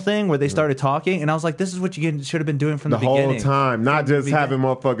panel thing where they started talking, and I was like, this is what you should have been doing from the beginning. The whole time, not just having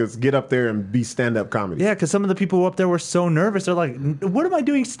motherfuckers get up there and be stand-up comedy. Yeah, because some of the people up there were so nervous. They're like, what am I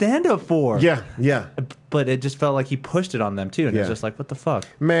doing stand-up for? Yeah. But it just felt like he pushed it on them, too, and it's just like, what the fuck?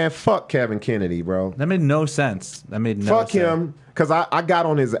 Man, fuck Kevin Kennedy, bro. That made no sense. Fuck him, because I got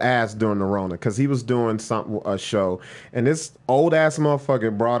on his ass during the Rona, because he was doing a show, and this old-ass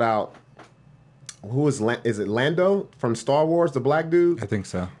motherfucker brought out... Who is it Lando from Star Wars, the black dude? I think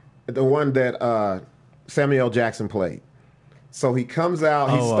so. The one that Samuel L. Jackson played. So he comes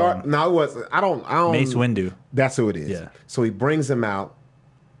out. I don't. Mace Windu. That's who it is. Yeah. So he brings him out,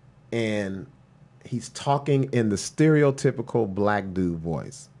 and he's talking in the stereotypical black dude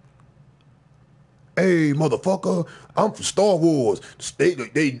voice. Hey, motherfucker, I'm from Star Wars.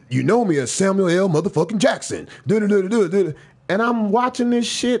 You know me as Samuel L. motherfucking Jackson. And I'm watching this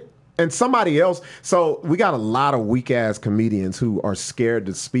shit. And somebody else, so we got a lot of weak ass comedians who are scared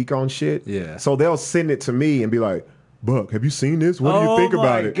to speak on shit. Yeah. So they'll send it to me and be like, Buck, have you seen this? What do you think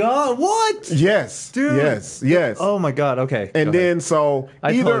about it? Oh my God, what? Yes. Dude. Yes. Oh my God, okay. And then so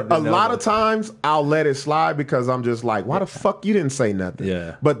either totally a lot of times I'll let it slide because I'm just like, why the fuck you didn't say nothing?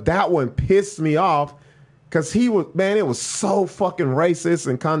 Yeah. But that one pissed me off because it was so fucking racist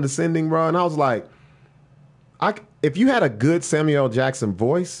and condescending, bro. And I was like, if you had a good Samuel L. Jackson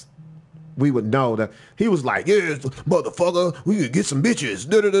voice, we would know that he was like, yeah, motherfucker, we could get some bitches.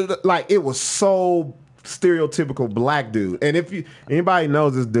 Da, da, da, da. Like, it was so stereotypical black dude. And if anybody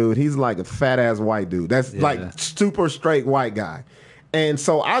knows this dude, he's like a fat ass white dude. That's like super straight white guy. And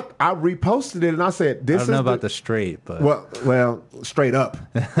so I reposted it and I said, "This is I don't know about the straight, but well, straight up,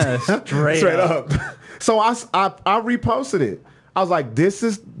 straight up." So I reposted it. I was like, "This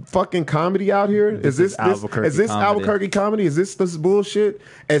is fucking comedy out here. Is this Albuquerque comedy? Is this bullshit?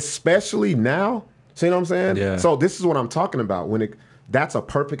 Especially now." See what I'm saying? Yeah. So this is what I'm talking about. That's a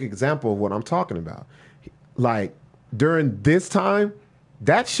perfect example of what I'm talking about. Like during this time,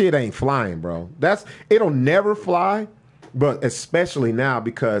 that shit ain't flying, bro. It'll never fly. But especially now,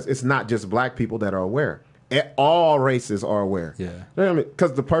 because it's not just black people that are aware. All races are aware. Yeah. You know what I mean?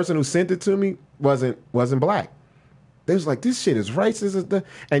 Because the person who sent it to me wasn't black. They was like, this shit is racist.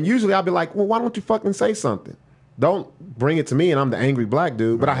 And usually I'll be like, well, why don't you fucking say something? Don't bring it to me and I'm the angry black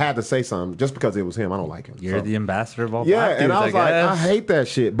dude. But I had to say something just because it was him. I don't like him. You're the ambassador of all black dudes, and I was like, guess. I hate that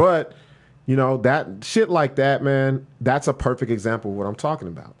shit. But, that shit like that, man, that's a perfect example of what I'm talking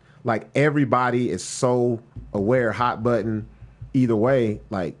about. Like, everybody is so aware, hot button, either way.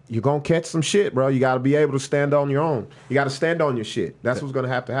 Like, you're going to catch some shit, bro. You got to be able to stand on your own. You got to stand on your shit. That's what's going to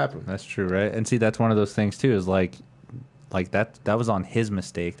happen. That's true, right? And see, that's one of those things, too, is like that was on his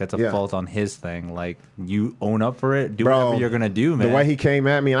mistake. That's a fault on his thing. Like, you own up for it. Do whatever you're going to do, man. The way he came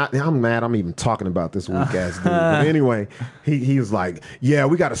at me, I'm mad I'm even talking about this weak-ass dude. But anyway, he was like, yeah,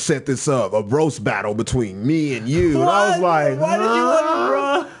 we got to set this up, a roast battle between me and you. What? And I was like, why did you want to,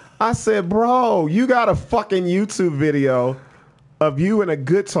 bro? I said, bro, you got a fucking YouTube video of you and a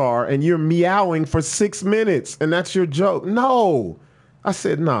guitar and you're meowing for 6 minutes and that's your joke. No. I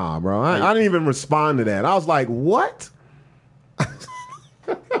said, nah, bro. I didn't even respond to that. I was like, what?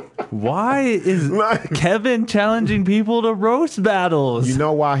 Why is Kevin challenging people to roast battles? You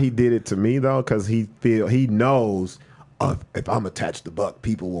know why he did it to me, though? Because he knows if I'm attached to Buck,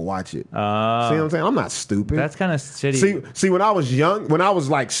 people will watch it. See what I'm saying? I'm not stupid. That's kind of shitty. See, when I was young, when I was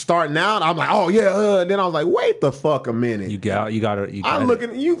like starting out, I'm like, oh yeah, and then I was like, wait the fuck a minute. I'm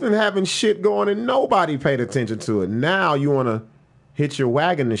looking. You've been having shit going and nobody paid attention to it. Now you want to hit your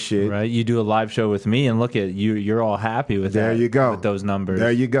wagon to shit. Right. You do a live show with me and look at you. You're all happy with that. There you go. With those numbers.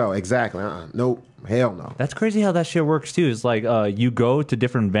 There you go. Exactly. Nope. Hell no. That's crazy how that shit works too. It's like you go to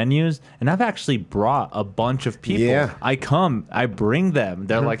different venues, and I've actually brought a bunch of people. Yeah. I bring them.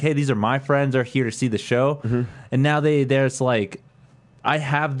 They're like, hey, these are my friends. They're here to see the show, and now there's like, I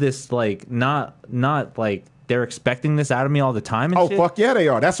have this like not like they're expecting this out of me all the time. And shit. Fuck yeah, they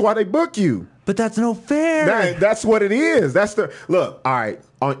are. That's why they book you. But that's no fair. That's what it is. Look. All right.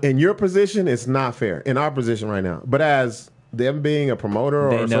 In your position, it's not fair. In our position right now, but as them being a promoter,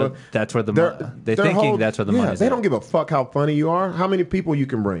 they know that's where the they're thinking that's where the money's they at. don't give a fuck how funny you are, how many people you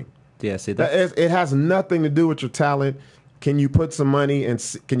can bring. Yeah, see it has nothing to do with your talent. Can you put some money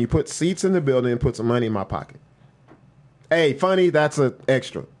and can you put seats in the building and put some money in my pocket? Hey, funny, that's an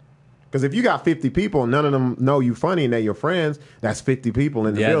extra. Because if you got 50 people and none of them know you funny and they're your friends, that's 50 people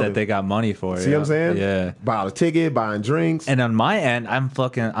in the building. Yeah, that they got money for. See what I'm saying? Yeah. Buy a ticket, buying drinks. And on my end,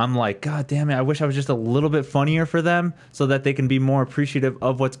 I'm like, God damn it, I wish I was just a little bit funnier for them so that they can be more appreciative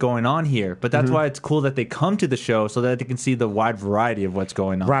of what's going on here. But that's why it's cool that they come to the show so that they can see the wide variety of what's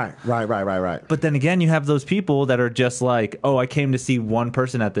going on. Right. But then again, you have those people that are just like, oh, I came to see one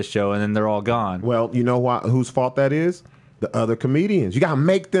person at this show and then they're all gone. Well, you know whose fault that is? The other comedians. You got to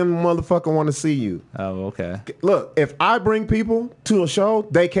make them motherfucker want to see you. Oh, okay. Look, if I bring people to a show,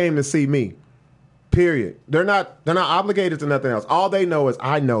 they came to see me. Period. They're not obligated to nothing else. All they know is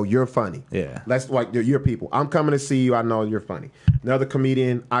I know you're funny. Yeah. That's like you're people. I'm coming to see you. I know you're funny. Another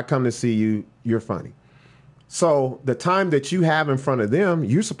comedian, I come to see you. You're funny. So the time that you have in front of them,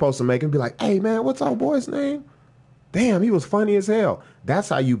 you're supposed to make them be like, hey man, what's our boy's name? Damn, he was funny as hell. That's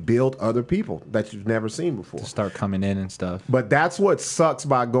how you build other people that you've never seen before. To start coming in and stuff. But that's what sucks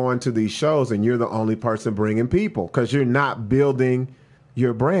by going to these shows and you're the only person bringing people because you're not building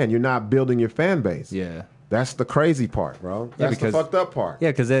your brand. You're not building your fan base. Yeah. That's the crazy part, bro. That's the fucked up part.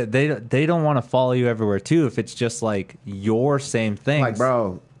 Yeah, because they don't want to follow you everywhere, too, if it's just like your same thing. Like,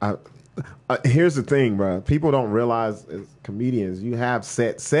 bro, here's the thing, bro. People don't realize as comedians, you have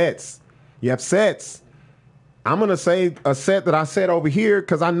sets. You have sets. I'm going to say a set that I said over here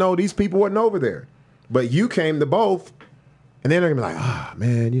because I know these people wasn't over there. But you came to both, and then they're going to be like,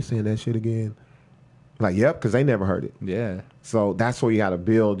 man, you saying that shit again? Like, yep, because they never heard it. Yeah. So that's where you got to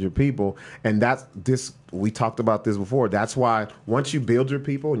build your people. And we talked about this before. That's why once you build your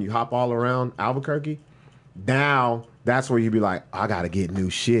people and you hop all around Albuquerque, now that's where you be like, I got to get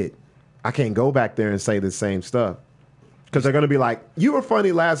new shit. I can't go back there and say the same stuff. Because they're going to be like, you were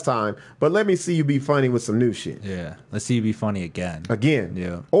funny last time, but let me see you be funny with some new shit. Yeah. Let's see you be funny again.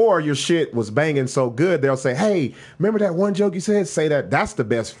 Yeah. Or your shit was banging so good, they'll say, hey, remember that one joke you said? Say that. That's the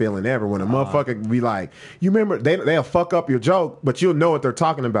best feeling ever when a motherfucker be like, you remember, they'll fuck up your joke, but you'll know what they're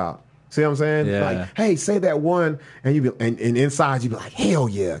talking about. See what I'm saying? Yeah. Like, hey, say that one, and you be, and inside you be like, hell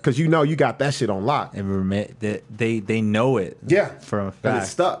yeah, because you know you got that shit on lock. And they know it. Yeah, from a fact. And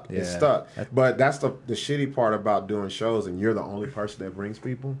it's stuck. Yeah. It's stuck. But that's the shitty part about doing shows, and you're the only person that brings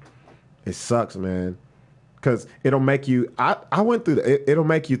people. It sucks, man. Because it'll make you. I went through. It'll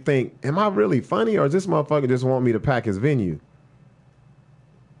make you think, am I really funny, or does this motherfucker just want me to pack his venue?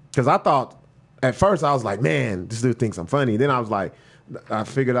 Because I thought at first I was like, man, this dude thinks I'm funny. Then I was like, I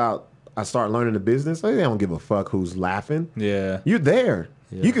figured out. I started learning the business. They don't give a fuck who's laughing. Yeah. You're there.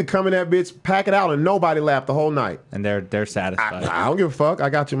 Yeah. You could come in that bitch, pack it out, and nobody laughed the whole night. And they're satisfied. I don't give a fuck. I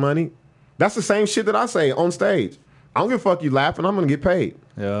got your money. That's the same shit that I say on stage. I don't give a fuck you laughing. I'm going to get paid.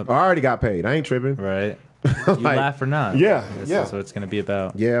 Yep. I already got paid. I ain't tripping. Right. You laugh or not. Yeah. That's what it's going to be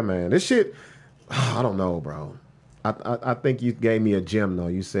about. Yeah, man. This shit, I don't know, bro. I think you gave me a gem, though.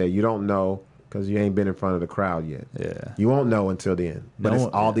 You said you don't know because you ain't been in front of the crowd yet. Yeah. You won't know until the end. But it's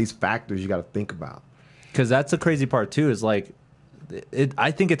all these factors you got to think about. Because that's the crazy part, too, is like,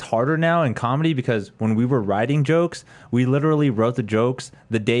 I think it's harder now in comedy because when we were writing jokes, we literally wrote the jokes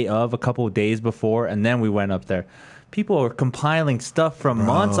the day of, a couple of days before, and then we went up there. People are compiling stuff from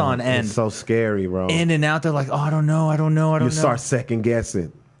months on end. It's so scary, bro. In and out, they're like, oh, I don't know. You start second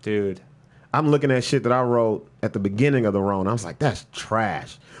guessing. Dude. I'm looking at shit that I wrote at the beginning of the Rona. I was like, that's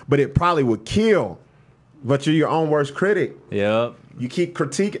trash. But it probably would kill. But you're your own worst critic. Yep. You keep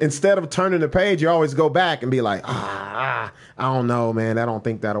critique. Instead of turning the page, you always go back and be like, I don't know, man. I don't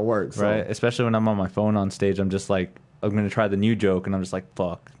think that'll work. So. Right. Especially when I'm on my phone on stage, I'm just like, I'm going to try the new joke. And I'm just like,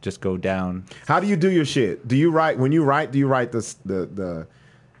 fuck, just go down. How do you do your shit? Do you write, when you write, do you write the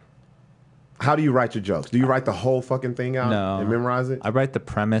how do you write your jokes? Do you write the whole fucking thing out and memorize it? I write the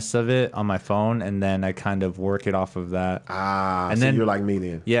premise of it on my phone, and then I kind of work it off of that. And so then you're like me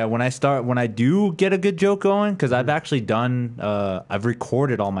then. Yeah, when I do get a good joke going, because I've actually done, I've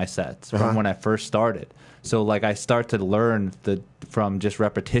recorded all my sets from when I first started. So like I start to learn from just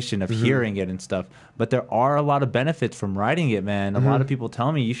repetition of hearing it and stuff. But there are a lot of benefits from writing it, man. A lot of people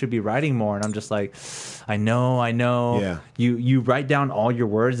tell me you should be writing more, and I'm just like, I know. Yeah. You write down all your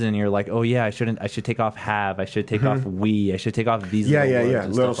words, and you're like, oh yeah, I should take off have, I should take off we, I should take off these. Little words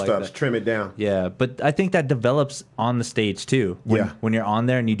and little stuff stuff. like that. Trim it down. Yeah, but I think that develops on the stage too. When you're on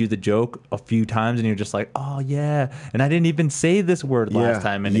there and you do the joke a few times, and you're just like, oh yeah, and I didn't even say this word last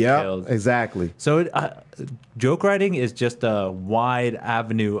time, and it kills. Exactly. So joke writing is just a wide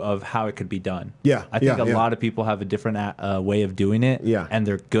avenue of how it could be done. Yeah, I think a lot of people have a different way of doing it. Yeah, and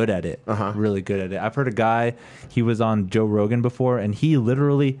they're good at it. Really good at it. I've heard a guy. He was on Joe Rogan before, and he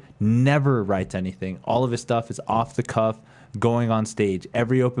literally never writes anything. All of his stuff is off the cuff, going on stage.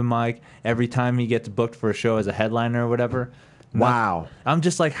 Every open mic, every time he gets booked for a show as a headliner or whatever. Wow. I'm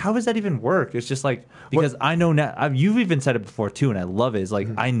just like, how does that even work? It's just like, because I know now, you've even said it before too, and I love it. It's like,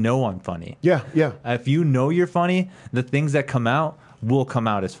 I know I'm funny. Yeah. If you know you're funny, the things that come out will come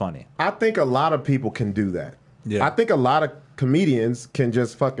out as funny. I think a lot of people can do that. Yeah. I think a lot of comedians can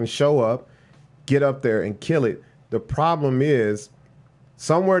just fucking show up, get up there and kill it. The problem is,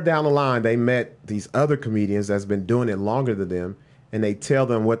 somewhere down the line, they met these other comedians that's been doing it longer than them, and they tell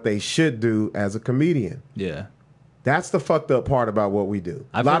them what they should do as a comedian. Yeah. That's the fucked up part about what we do.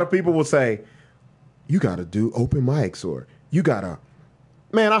 A lot of people will say, you got to do open mics, or you got to...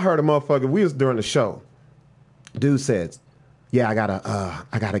 Man, I heard a motherfucker, we was during the show. Dude said, yeah, I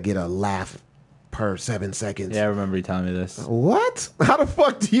gotta get a laugh per 7 seconds. Yeah, I remember you telling me this. What? How the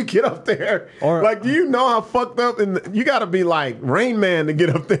fuck do you get up there? Or, like, do you know how fucked up? And you got to be like Rain Man to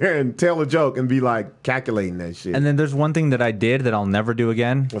get up there and tell a joke and be like calculating that shit. And then there's one thing that I did that I'll never do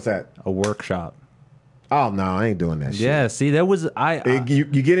again. What's that? A workshop. Oh no, I ain't doing that shit. Yeah, see, there was you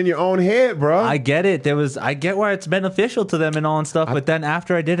get in your own head, bro. I get it. I get why it's beneficial to them and all and stuff. But then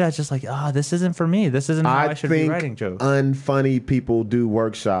after I did it, I was just like, this isn't for me. This isn't how I should be writing jokes. Unfunny people do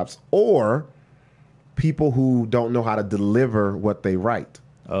workshops, or people who don't know how to deliver what they write.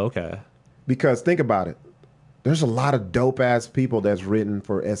 Oh, okay. Because think about it. There's a lot of dope ass people that's written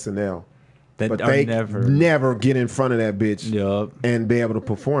for SNL, but they never get in front of that bitch and be able to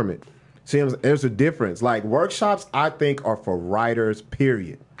perform it. See, there's a difference. Like, workshops, I think, are for writers,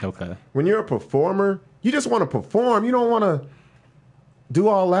 period. Okay. When you're a performer, you just want to perform. You don't want to do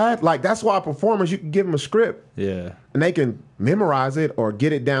all that. Like, that's why performers, you can give them a script. Yeah. And they can memorize it or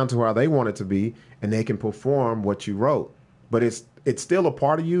get it down to how they want it to be, and they can perform what you wrote. But it's still a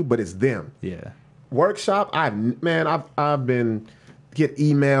part of you, but it's them. Yeah. workshop. I've been get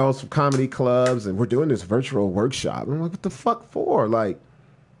emails from comedy clubs, and we're doing this virtual workshop. I'm like, what the fuck for? Like,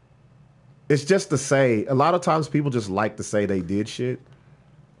 it's just to say. A lot of times, people just like to say they did shit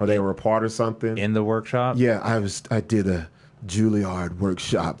or they were a part of something in the workshop. Yeah, I did a Juilliard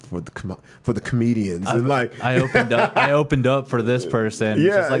workshop for the comedians, and like I opened up for this person.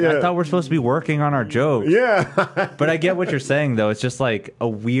 Yeah, just like, yeah. I thought we're supposed to be working on our jokes. Yeah, But I get what you're saying, though. It's just like a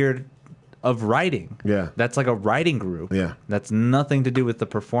weird of writing. Yeah. That's like a writing group. Yeah. That's nothing to do with the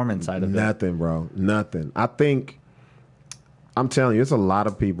performance side of it. Nothing, bro. Nothing. I think, I'm telling you, it's a lot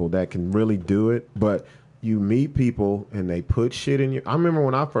of people that can really do it, but you meet people and they put shit in you. I remember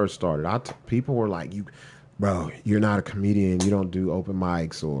when I first started, people were like, bro, you're not a comedian. You don't do open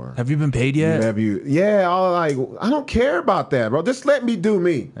mics or... Have you been paid yet? Yeah, I don't care about that, bro. Just let me do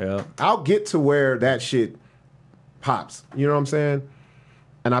me. Yeah. I'll get to where that shit pops. You know what I'm saying?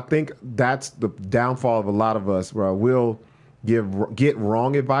 And I think that's the downfall of a lot of us, bro. We'll get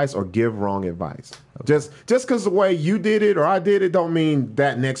wrong advice or give wrong advice. Okay. Just because the way you did it or I did it don't mean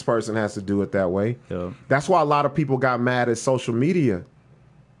that next person has to do it that way. Yeah. That's why a lot of people got mad at social media.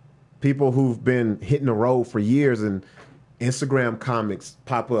 People who've been hitting the road for years and Instagram comics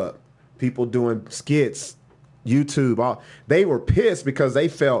pop up. People doing skits, YouTube. They were pissed because they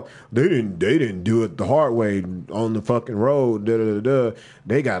felt they didn't do it the hard way on the fucking road.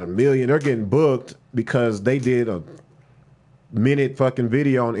 They got 1 million. They're getting booked because they did a minute fucking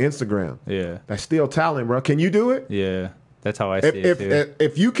video on Instagram. Yeah. That's still talent, bro. Can you do it? Yeah. That's how I see it too.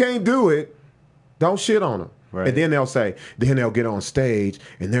 If you can't do it, don't shit on them. Right. And then they'll get on stage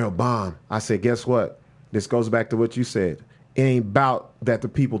and they'll bomb. I said, guess what? This goes back to what you said. It ain't about that the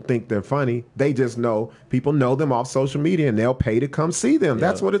people think they're funny. They just know people know them off social media and they'll pay to come see them. Yeah.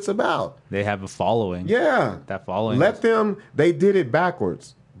 That's what it's about. They have a following. Yeah. That following. They did it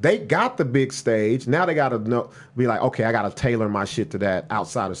backwards. They got the big stage. Now they got to be like, okay, I got to tailor my shit to that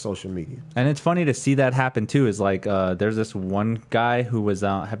outside of social media. And it's funny to see that happen too. Is like there's this one guy who was.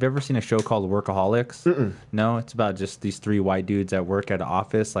 Have you ever seen a show called Workaholics? Mm-mm. No, it's about just these 3 white dudes that work at an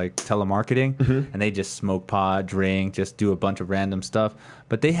office, like telemarketing, and they just smoke pot, drink, just do a bunch of random stuff.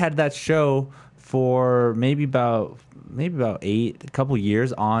 But they had that show for maybe about a couple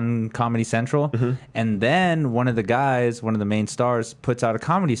years on Comedy Central, and then one of the main stars, puts out a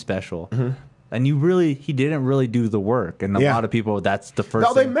comedy special, and he didn't really do the work, and a lot of people, that's the first.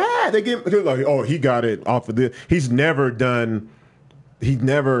 No, they mad. They're like, oh, he got it off of this. He's never done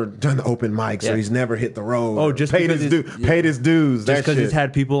open mics, or he's never hit the road. Oh, just paid his dues. Just because he's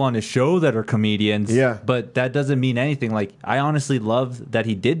had people on his show that are comedians. Yeah. But that doesn't mean anything. Like, I honestly love that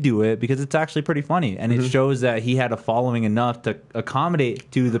he did do it because it's actually pretty funny. And it shows that he had a following enough to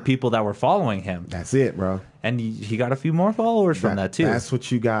accommodate to the people that were following him. That's it, bro. And he got a few more followers from that too. That's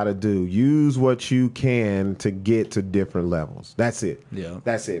what you got to do. Use what you can to get to different levels. That's it. Yeah.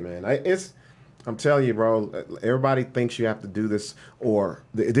 That's it, man. I'm telling you, bro, everybody thinks you have to do this, or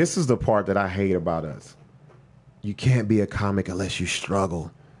this is the part that I hate about us. You can't be a comic unless you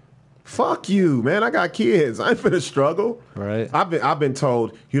struggle. Fuck you, man. I got kids. I ain't finna struggle. Right. I've been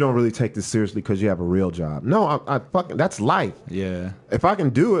told you don't really take this seriously because you have a real job. No, I fucking, that's life. Yeah. If I can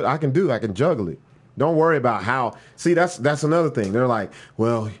do it, I can do it. I can juggle it. Don't worry about how. See, that's another thing. They're like,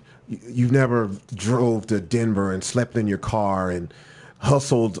 well, you've never drove to Denver and slept in your car and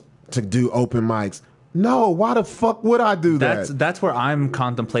hustled to do open mics. No, why the fuck would I do that? That's where I'm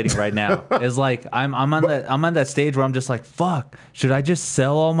contemplating right now. Is like I'm on that stage where I'm just like, fuck, should I just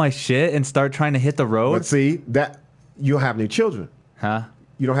sell all my shit and start trying to hit the road? But see, that you don't have any children. Huh?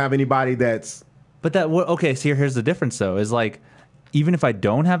 You don't have anybody that's. But okay, so here's the difference though. Is like, even if I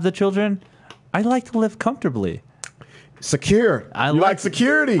don't have the children, I like to live comfortably. Secure. I like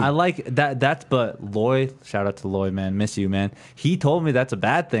security. I like that. But Loy, shout out to Loy, man. Miss you, man. He told me that's a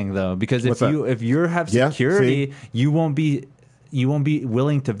bad thing though, because if you have security, you won't be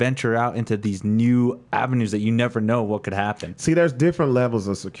willing to venture out into these new avenues that you never know what could happen. See, there's different levels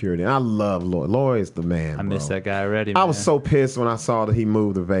of security. I love Loy. Loy is the man. I miss that guy already, man. I was so pissed when I saw that he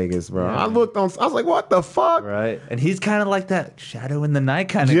moved to Vegas, bro. Yeah. I was like, what the fuck? Right. And he's kind of like that shadow in the night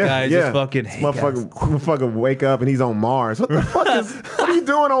kind of guy. Just fucking, hey, motherfucker wake up and he's on Mars. What the fuck what are you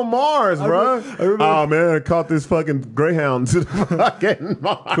doing on Mars, bro? Oh, man, I caught this fucking Greyhound to the fucking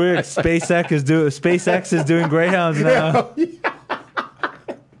Mars. Quick, SpaceX is doing Greyhounds now. Yeah.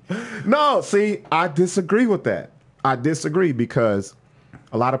 No, see, I disagree with that. I disagree because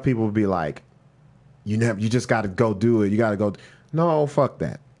a lot of people would be like, you just got to go do it. You got to go. No, fuck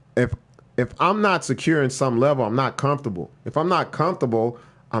that. If I'm not secure in some level, I'm not comfortable. If I'm not comfortable,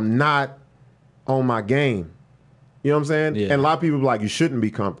 I'm not on my game. You know what I'm saying? Yeah. And a lot of people be like, you shouldn't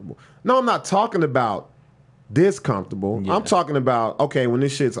be comfortable. No, I'm not talking about this comfortable. Yeah. I'm talking about, okay, when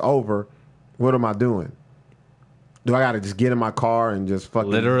this shit's over, what am I doing? Do I got to just get in my car and just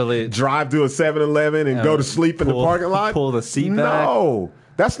fucking Literally drive to a 7-Eleven and go to sleep in the parking lot? Pull the seat back? No.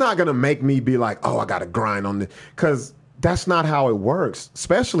 That's not going to make me be like, oh, I got to grind on this. Because that's not how it works,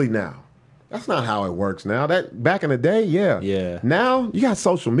 especially now. That's not how it works now. That back in the day, yeah. Yeah. Now, you got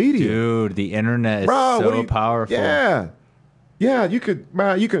social media. Dude, the internet is Bro, so powerful. Yeah. Yeah,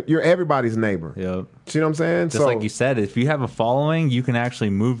 you're everybody's neighbor. Yep. See what I'm saying? Just like you said, if you have a following, you can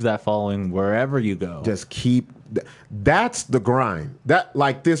actually move that following wherever you go. Just that's the grind. That,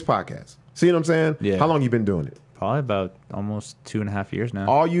 like this podcast. See what I'm saying? Yeah. How long you been doing it? Probably about almost 2.5 years now.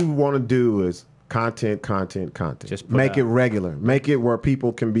 All you want to do is content. Just put make out. it regular. Make it where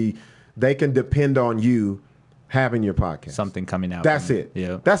people they can depend on you having your podcast. Something coming out. That's from it.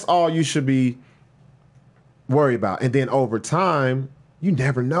 Yeah. That's all you should be worried about. And then over time, you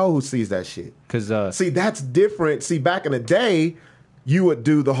never know who sees that shit. Because See, that's different. See, back in the day, you would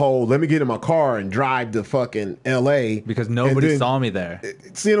do the whole, let me get in my car and drive to fucking L.A. because nobody then- saw me there.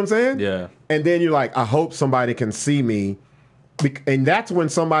 See what I'm saying? Yeah. And then you're like, I hope somebody can see me. And that's when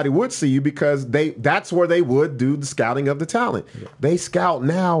somebody would see you because that's where they would do the scouting of the talent. Yeah. They scout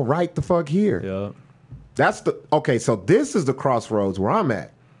now right the fuck here. Yeah. Okay, so this is the crossroads where I'm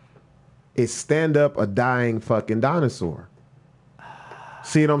at. Is stand up a dying fucking dinosaur.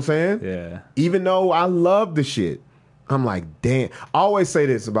 See what I'm saying? Yeah. Even though I love the shit, I'm like, damn. I always say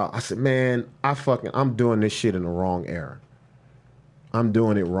this I said, man, I'm doing this shit in the wrong era. I'm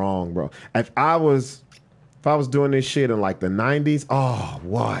doing it wrong, bro. If I was doing this shit in like the 90s, oh,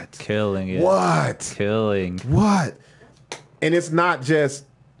 what? Killing it. What? Killing. What? And it's not just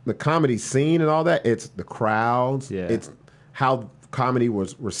the comedy scene and all that. It's the crowds. Yeah. It's how comedy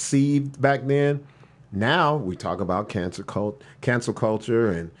was received back then. Now we talk about cancel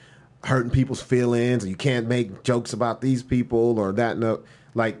culture and hurting people's feelings. You can't make jokes about these people or that. No,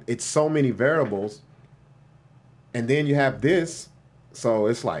 like it's so many variables. And then you have this. So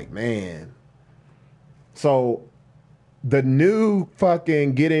it's like, man. So the new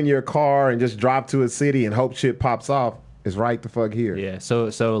fucking get in your car and just drive to a city and hope shit pops off is right the fuck here. Yeah. So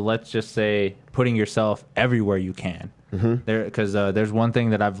let's just say putting yourself everywhere you can. There, because there's one thing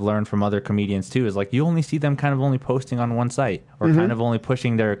that I've learned from other comedians too is like you only see them kind of only posting on one site or kind of only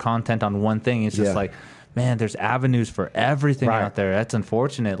pushing their content on one thing. It's just like, man, there's avenues for everything out there. That's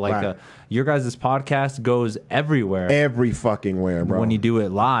unfortunate. Like your guys' podcast goes everywhere. Every fucking where, bro. When you do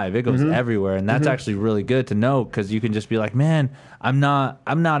it live, it goes everywhere, and that's actually really good to know because you can just be like, man, I'm not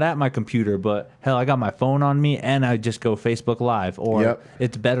at my computer, but hell, I got my phone on me, and I just go Facebook Live, or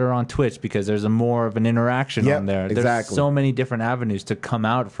it's better on Twitch because there's more of an interaction on there. There's so many different avenues to come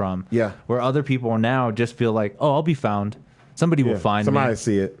out from. Where other people now just feel like, oh, I'll be found. Somebody will find me. Somebody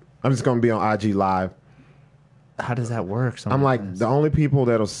see it. I'm just gonna be on IG Live. How does that work? I'm like, the only people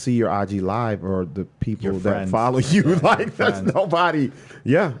that'll see your IG Live are the people that follow you. Like, that's nobody.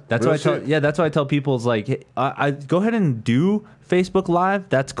 Yeah. That's why that's why I tell people is like, hey, I go ahead and do Facebook Live.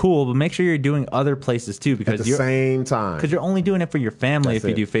 That's cool, but make sure you're doing other places too because at the same time. Because you're only doing it for your family if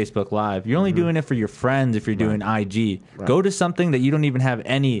you do Facebook Live. You're only doing it for your friends if you're doing IG. Go to something that you don't even have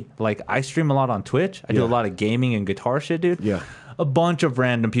any. Like, I stream a lot on Twitch. I do a lot of gaming and guitar shit, dude. Yeah. A bunch of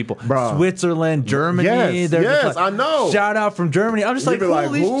random people. Bro. Switzerland, Germany. Yes, I know. Shout out from Germany. I'm just like,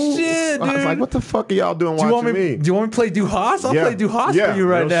 holy shit, dude. I was like, what the fuck are y'all doing watching me? Do you want me to play Du Hast? I'll play Du Hast for you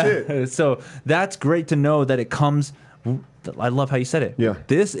right now. Shit. So that's great to know that it comes. I love how you said it. Yeah.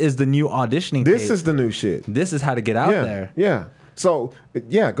 This is the new auditioning This tape. is the new shit. This is how to get out there. Yeah. So,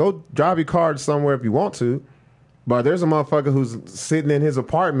 go drive your car somewhere if you want to. But there's a motherfucker who's sitting in his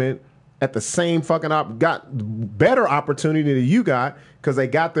apartment at the same fucking got better opportunity than you got because they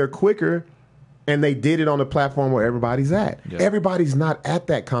got there quicker and they did it on the platform where everybody's at. Yeah. Everybody's not at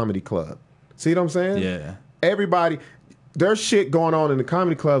that comedy club. See what I'm saying? Yeah. Everybody, there's shit going on in the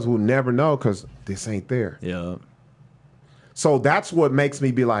comedy clubs we'll never know because this ain't there. Yeah. So that's what makes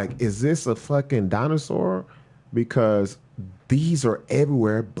me be like, is this a fucking dinosaur? Because these are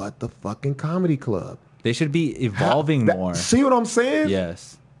everywhere but the fucking comedy club. They should be evolving more. See what I'm saying?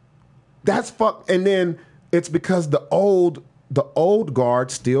 Yes. That's and then it's because the old guard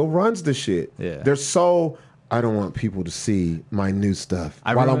still runs the shit. Yeah. They're so, I don't want people to see my new stuff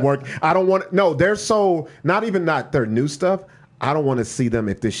while remember, I'm working. I don't want, no, they're so, not even not their new stuff. I don't want to see them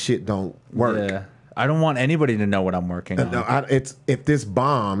if this shit don't work. Yeah. I don't want anybody to know what I'm working on. No, if this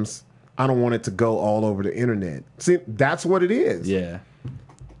bombs, I don't want it to go all over the internet. See, that's what it is. Yeah.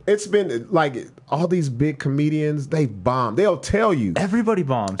 It's been like all these big comedians, they bomb. They'll tell you. Everybody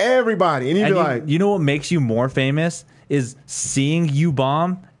bombs. Everybody. And you'd be like, you know what makes you more famous is seeing you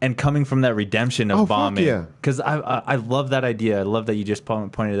bomb and coming from that redemption of bombing. Yeah. Because I love that idea. I love that you just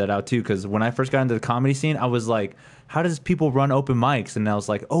pointed that out too. Because when I first got into the comedy scene, I was like, how does people run open mics? And I was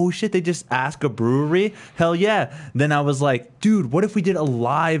like, oh shit, they just ask a brewery? Hell yeah. Then I was like, dude, what if we did a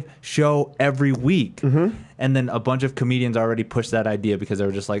live show every week? Mm-hmm. And then a bunch of comedians already pushed that idea because they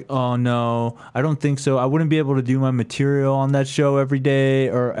were just like, oh no, I don't think so. I wouldn't be able to do my material on that show every day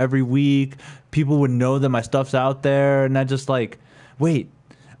or every week. People would know that my stuff's out there. And I just like, wait,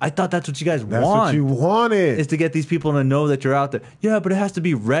 I thought that's what you guys want. that's what you wanted. Is to get these people to know that you're out there. Yeah, but it has to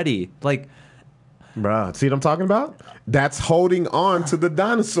be ready. Like, bruh, see what I'm talking about? That's holding on to the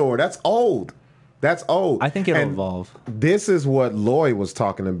dinosaur. That's old. That's old. I think it'll And evolve. This is what Lloyd was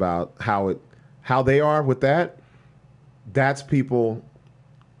talking about, how they are with that. That's people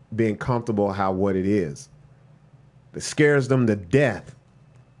being comfortable what it is. It scares them to death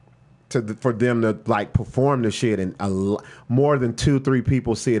for them to like perform the shit and more than 2-3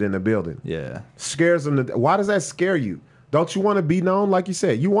 people see it in the building. Yeah. Scares them to. Why does that scare you? Don't you want to be known? Like you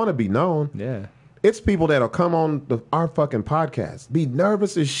said, you want to be known. Yeah. It's people that'll come on our fucking podcast, be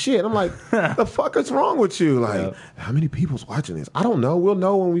nervous as shit. I'm like, the fuck is wrong with you? Like, how many people's watching this? I don't know. We'll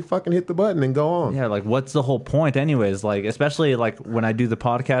know when we fucking hit the button and go on. Yeah, like what's the whole point anyways? Like, especially like when I do the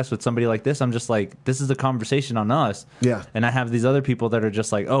podcast with somebody like this, I'm just like, this is a conversation on us. Yeah. And I have these other people that are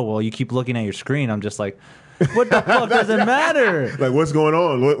just like, oh, well, you keep looking at your screen. I'm just like, what the fuck does it matter? Like, what's going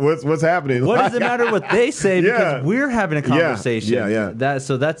on? What's happening? What does it matter what they say? Because we're having a conversation. Yeah. That's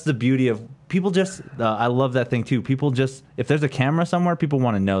the beauty of people. Just I love that thing too. People just, if there's a camera somewhere, people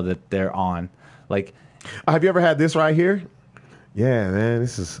want to know that they're on. Like, have you ever had this right here? Yeah, man,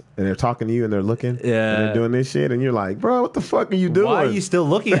 this is, and they're talking to you and they're looking, yeah, and they're doing this shit, and you're like, bro, what the fuck are you doing? Why are you still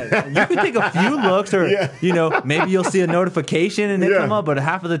looking at it? You can take a few looks, or you know, maybe you'll see a notification and it come up, but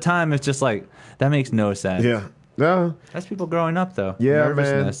half of the time it's just like, that makes no sense. Yeah, no, that's people growing up though. Yeah,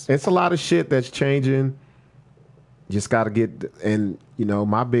 man, it's a lot of shit that's changing. Just got to get, and you know,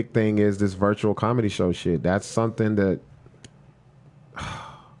 my big thing is this virtual comedy show shit. That's something that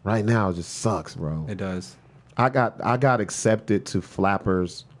right now just sucks, bro. It does. I got accepted to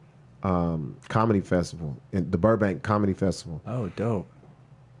Flappers Comedy Festival, the Burbank Comedy Festival. Oh, dope.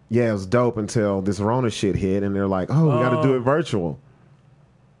 Yeah, it was dope until this Rona shit hit, and they're like, "Oh, we got to do it virtual."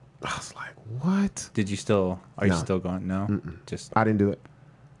 I was like, "What?" Did you still? Are you still going? No, just I didn't do it.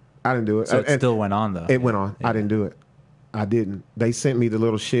 So it still went on though. It went on. Yeah. I didn't do it. I didn't. They sent me the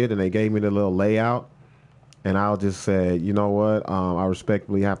little shit, and they gave me the little layout, and I just said, "You know what? I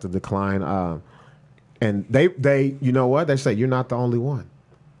respectfully have to decline." And they, you know what? They said, "You're not the only one."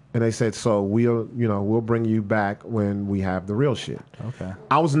 And they said, "So we'll bring you back when we have the real shit." Okay.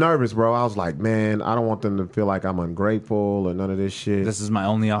 I was nervous, bro. I was like, man, I don't want them to feel like I'm ungrateful or none of this shit. This is my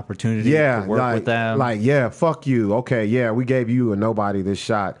only opportunity to work with them. Like, yeah, fuck you. Okay, yeah, we gave you a nobody this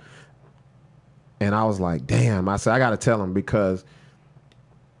shot. And I was like, damn. I said, I got to tell them because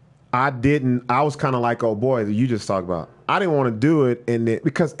I was kind of like, oh boy, you just talked about. I didn't want to do it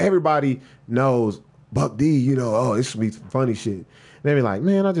because everybody knows Buck D, oh, this should be funny shit. And they be like,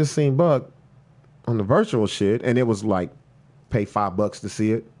 man, I just seen Buck on the virtual shit, and it was like, pay $5 to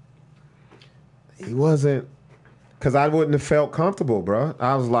see it. He wasn't, because I wouldn't have felt comfortable, bro.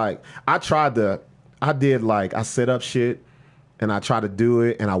 I was like, I set up shit, and I try to do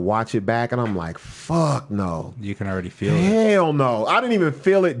it, and I watch it back, and I'm like, fuck no. You can already feel it. Hell no. I didn't even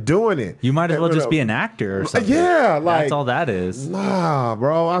feel it doing it. You might as well just be an actor or something. Yeah, like. That's all that is. Nah,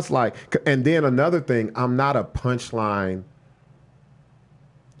 bro. I was like, and then another thing, I'm not a punchline,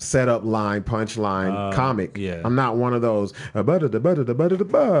 setup line, punchline comic. Yeah. I'm not one of those, like,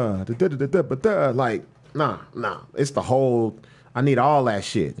 nah. It's the whole, I need all that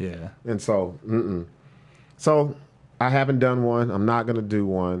shit. Yeah. And so, So, I haven't done one. I'm not going to do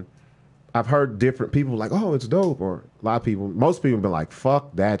one. I've heard different people like, oh, it's dope. Or a lot of people, most people have been like,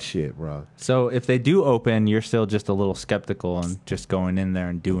 fuck that shit, bro. So if they do open, you're still just a little skeptical and just going in there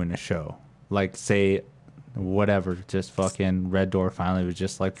and doing a show. Like, say, whatever, just fucking Red Door finally was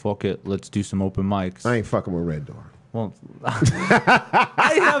just like, fuck it, let's do some open mics. I ain't fucking with Red Door. Well,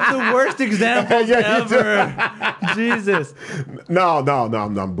 I have the worst examples ever. Jesus. No, I'm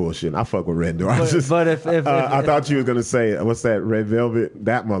bullshitting. I fuck with Red Door. But if I thought you were gonna say, what's that, Red Velvet?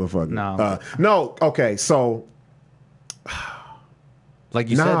 That motherfucker. No. No. Okay. So, like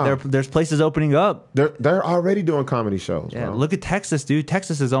you said, there's places opening up. They're already doing comedy shows. Yeah. Bro. Look at Texas, dude.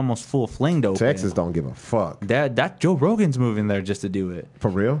 Texas is almost full fling to open. Texas don't give a fuck. That Joe Rogan's moving there just to do it. For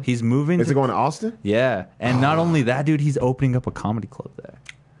real? He's moving. Is it going to Austin? Yeah. And not only that, dude, he's opening up a comedy club there.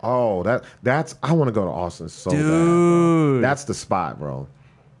 Oh, that's I want to go to Austin so bad, bro. Dude. That's the spot, bro.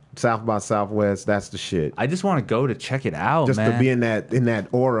 South by Southwest, that's the shit. I just want to go to check it out, Just man. to be in that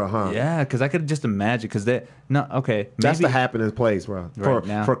aura, huh? Yeah, because I could just imagine. Because That's the happening place, bro. Right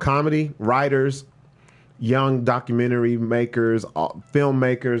now. For comedy writers, young documentary makers,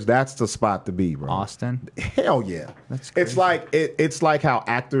 filmmakers, that's the spot to be, bro. Austin. Hell yeah. That's it's like it's like how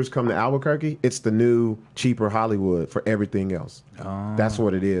actors come to Albuquerque. It's the new cheaper Hollywood for everything else. Oh. That's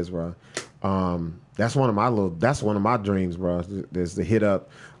what it is, bro. That's one of my dreams, bro. Is to hit up.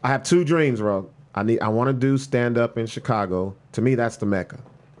 I have 2 dreams, bro. I want to do stand up in Chicago. To me, that's the Mecca.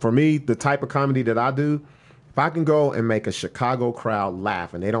 For me, the type of comedy that I do, if I can go and make a Chicago crowd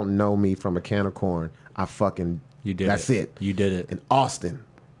laugh and they don't know me from a can of corn, that's it. You did it. In Austin,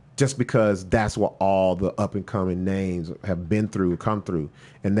 just because that's what all the up and coming names have come through,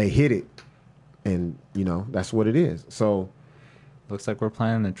 and they hit it, and that's what it is. So. Looks like we're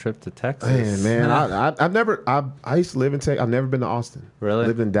planning a trip to Texas. Man, I used to live in Texas. I've never been to Austin. Really?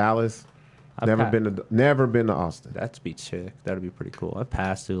 Lived in Dallas. Never been to Austin. That'd be sick. That'd be pretty cool. I've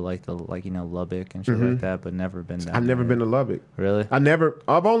passed through Lubbock and shit like that, but never been down I've never been to Lubbock. Really?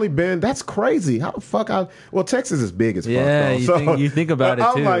 I've only been. That's crazy. How the fuck? Texas is big as fuck. Yeah, though. you think about it too.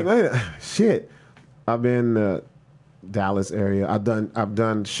 I'm like, man, shit. I've been Dallas area. I've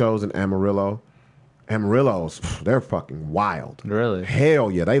done shows in Amarillo. Amarillo's, they're fucking wild. Really?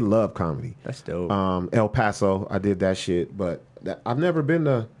 Hell yeah, they love comedy. That's dope. El Paso, I did that shit, but I've never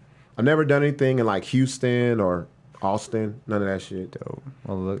done anything in like Houston or Austin. None of that shit. Dope.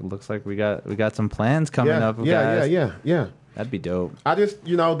 Well, looks like we got some plans coming up, guys. Yeah. That'd be dope. I just,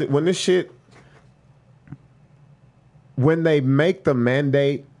 when they make the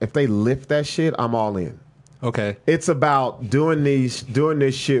mandate, if they lift that shit, I'm all in. Okay. It's about doing this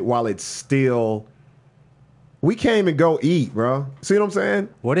shit while it's still. We can't even go eat, bro. See what I'm saying?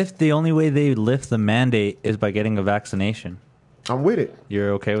 What if the only way they lift the mandate is by getting a vaccination? I'm with it.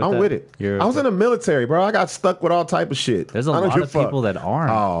 You're okay with that? I'm with it. I was in the military, bro. I got stuck with all type of shit. There's a lot of people that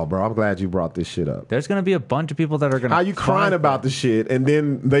aren't. Oh, bro, I'm glad you brought this shit up. There's going to be a bunch of people that are going to. How you crying about the shit and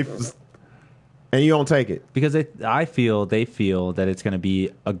then and you don't take it? Because they feel that it's going to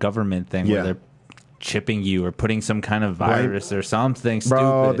be a government thing where they're chipping you or putting some kind of virus or something stupid.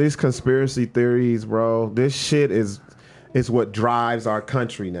 Bro, these conspiracy theories, bro. This shit is what drives our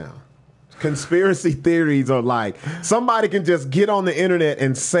country now. Conspiracy theories are like somebody can just get on the internet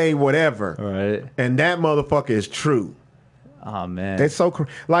and say whatever, right? And that motherfucker is true. Oh man, it's so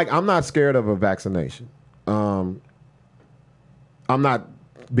like I'm not scared of a vaccination. I'm not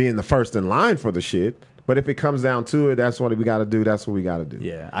being the first in line for the shit. But if it comes down to it, that's what we got to do. That's what we got to do.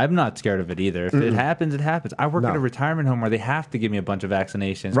 Yeah, I'm not scared of it either. If it happens, it happens. I work at a retirement home where they have to give me a bunch of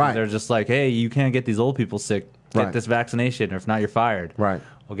vaccinations. Right. They're just like, hey, you can't get these old people sick. Get this vaccination, or if not, you're fired. Right.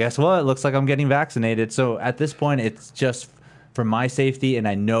 Well, guess what? It looks like I'm getting vaccinated. So at this point, it's just for my safety, and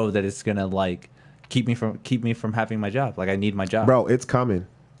I know that it's gonna keep me from having my job. Like I need my job. Bro, it's coming.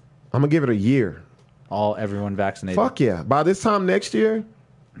 I'm gonna give it a year. Everyone vaccinated. Fuck yeah! By this time next year.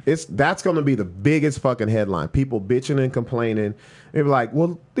 That's going to be the biggest fucking headline. People bitching and complaining. They're like,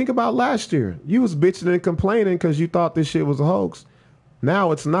 well, think about last year. You was bitching and complaining because you thought this shit was a hoax.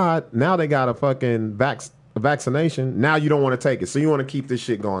 Now it's not. Now they got a fucking vaccination. Now you don't want to take it. So you want to keep this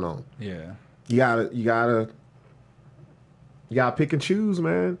shit going on. Yeah. You gotta pick and choose,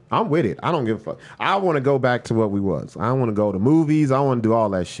 man. I'm with it. I don't give a fuck. I want to go back to what we was. I want to go to movies. I want to do all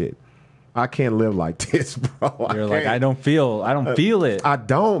that shit. I can't live like this, bro. You're like, I don't feel it. I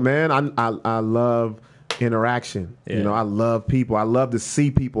don't, man. I love interaction. Yeah. I love people. I love to see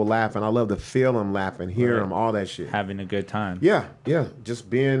people laugh, and I love to feel them laugh and hear them, all that shit. Having a good time. Yeah. Just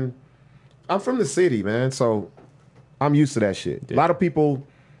being. I'm from the city, man, so I'm used to that shit. Yeah. A lot of people,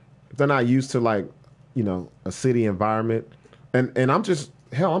 if they're not used to a city environment, and I'm just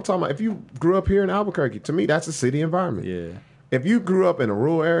I'm talking about if you grew up here in Albuquerque, to me that's a city environment. Yeah. If you grew up in a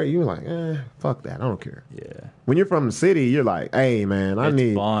rural area, you're like, fuck that. I don't care. Yeah. When you're from the city, you're like, hey, man, I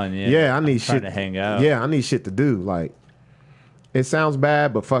need fun. Yeah, I need shit to hang out. Yeah, I need shit to do. Like, it sounds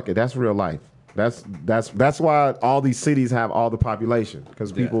bad, but fuck it. That's real life. That's why all these cities have all the population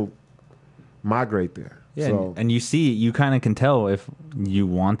because people migrate there. Yeah, so, and you kind of can tell if you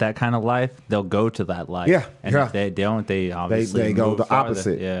want that kind of life, they'll go to that life. Yeah, and if they don't, they obviously they go the farther.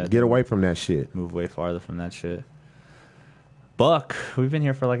 opposite. Yeah, get away from that shit. Move way farther from that shit. Buck, we've been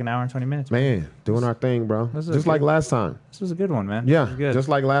here for like an hour and 20 minutes. Man, doing our thing, bro. Just like last time. This was a good one, man. Yeah, just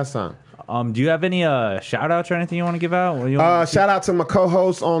like last time. Do you have any shout outs or anything you want to give out? Shout out to my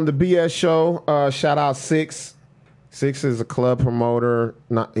co-host on the BS show. Shout out Six. Six is a club promoter.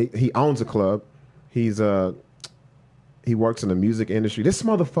 He owns a club. He's He works in the music industry. This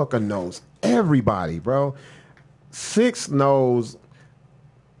motherfucker knows everybody, bro. Six knows,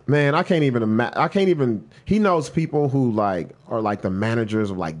 man, I can't even, he knows people who like are like the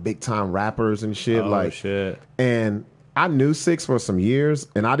managers of like big time rappers and shit. Oh, like, shit. And I knew Six for some years,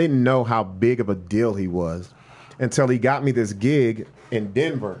 and I didn't know how big of a deal he was until he got me this gig in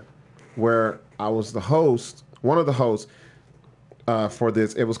Denver where I was the host, one of the hosts for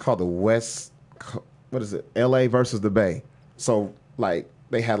this. It was called the LA versus the Bay. So like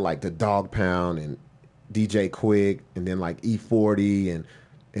they had like the Dog Pound and DJ Quick and then like E40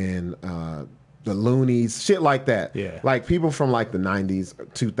 and the Loonies, shit like that. Yeah. Like people from like the 90s,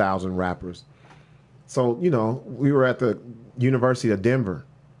 2000 rappers. So, you know, we were at the University of Denver.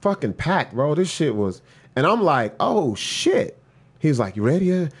 Fucking packed, bro. This shit was, and I'm like, oh shit. He was like, you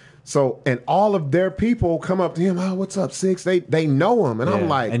ready? So, and all of their people come up to him. Oh, what's up, Six? They know him, and I'm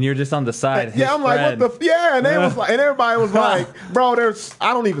like, and you're just on the side. Yeah, I'm like, what the? Yeah, and they was like, and everybody was like, bro,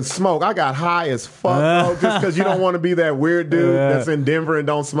 I don't even smoke. I got high as fuck, bro, just because you don't want to be that weird dude that's in Denver and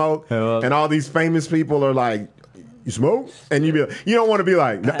don't smoke. And all these famous people are like, you smoke, and you don't want to be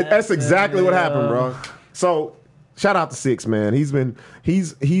like, that's exactly what happened, bro. So, shout out to Six, man.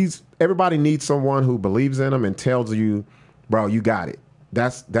 He's everybody needs someone who believes in them and tells you, bro, you got it.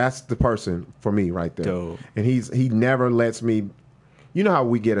 That's the person for me right there. Dope. And he never lets me. You know how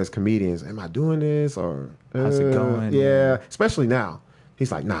we get as comedians. Am I doing this or how's it going? Yeah, especially now.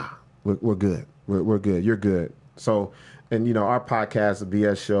 He's like, nah, we're good. We're good. You're good. So, and you know our podcast, the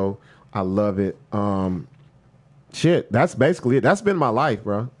BS Show. I love it. Shit, that's basically it. That's been my life,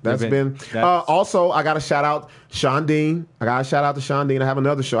 bro. Also, I got to shout out Sean Dean. I got to shout out to Sean Dean. I have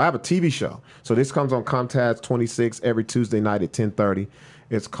another show. I have a TV show. So this comes on Comcast 26 every Tuesday night at 10:30.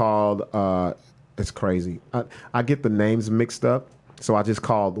 It's called, it's crazy. I get the names mixed up. So I just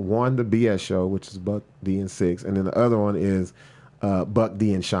called one the BS Show, which is Buck D and Six. And then the other one is Buck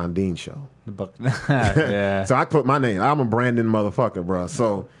D and Sean Dean Show. The Buck. Yeah. So I put my name. I'm a Brandon motherfucker, bro.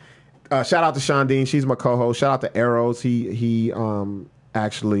 So... shout out to Sean Dean. She's my co-host. Shout out to Arrows. He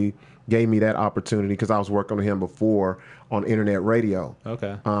actually gave me that opportunity because I was working with him before on internet radio.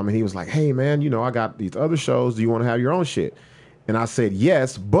 Okay. And he was like, hey, man, you know, I got these other shows. Do you want to have your own shit? And I said,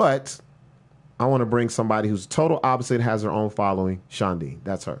 yes, but I want to bring somebody who's total opposite, has her own following. Sean Dean.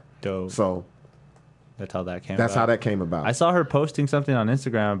 That's her. Dope. So... That's how that came That's about. how that came about. I saw her posting something on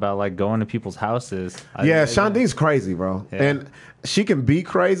Instagram about like going to people's houses. Sean Dean's crazy, bro. Yeah. And she can be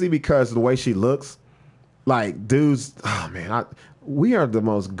crazy because of the way she looks. Like, dudes, oh man, we are the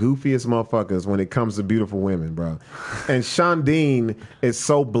most goofiest motherfuckers when it comes to beautiful women, bro. And Sean Dean is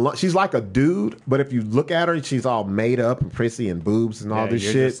so blunt. She's like a dude, but if you look at her, she's all made up and prissy and boobs and all this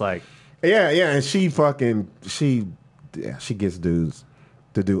you're shit. Just like, yeah, and she gets dudes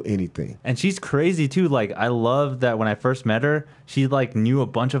to do anything. And she's crazy too. Like, I love that when I first met her, she like knew a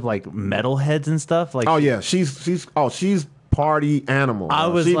bunch of like metalheads and stuff. Like, oh yeah, she's party animal. Bro. I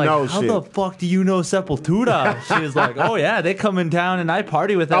was she like, knows how shit. the fuck do you know Sepultura? She was like, oh yeah, they come in town and I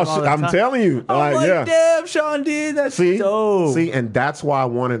party with them all the time. I'm telling you. I'm like, yeah. damn, Sean Dean, that's dope. See, and that's why I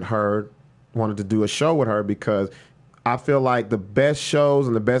wanted to do a show with her because I feel like the best shows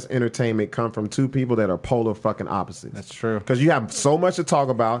and the best entertainment come from two people that are polar fucking opposites. That's true. Because you have so much to talk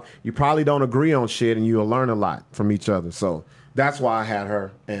about. You probably don't agree on shit, and you'll learn a lot from each other. So that's why I had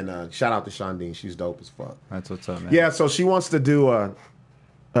her. And shout out to Sean Dean. She's dope as fuck. That's what's up, man. Yeah, so she wants to do a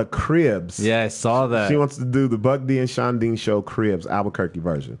Cribs. Yeah, I saw that. She wants to do the Buck D and Sean Dean show Cribs, Albuquerque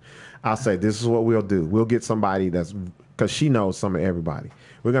version. I'll say this is what we'll do. We'll get somebody because she knows some of everybody.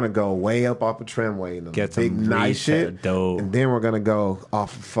 We're gonna go way up off the tramway and get big some nice shit, dope. And then we're gonna go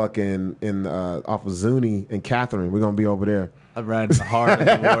off of fucking off of Zuni and Catherine. We're gonna be over there. I'm riding hard in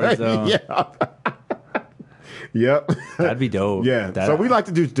the war zone. Yeah. Yep. That'd be dope. Yeah. So we like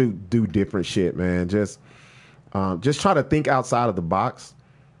to do different shit, man. Just try to think outside of the box.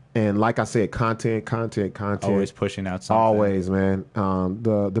 And like I said, content. Always pushing out something. Always, man.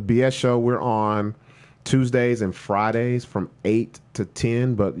 The BS show, we're on Tuesdays and Fridays from 8 to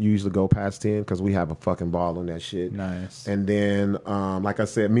 10, but usually go past 10 because we have a fucking ball on that shit. Nice. And then, like I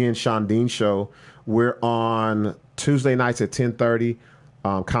said, me and Sean Dean show, we're on Tuesday nights at 10:30,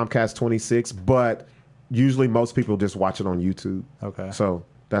 Comcast 26, but usually most people just watch it on YouTube. Okay. So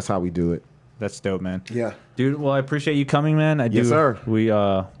that's how we do it. That's dope, man. Yeah. Dude, well, I appreciate you coming, man. Yes, sir.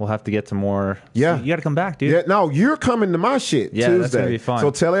 We'll have to get to more. Yeah. You got to come back, dude. Yeah, no, you're coming to my shit Tuesday. That's going to be fun.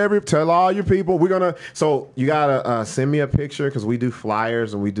 So tell all your people. So you got to send me a picture because we do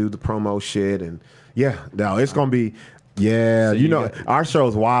flyers and we do the promo shit. And yeah, no, it's going to be, Yeah, So you know, our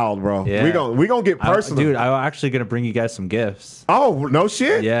show's wild, bro. Yeah. We gonna get personal. Dude, I'm actually gonna bring you guys some gifts. Oh, no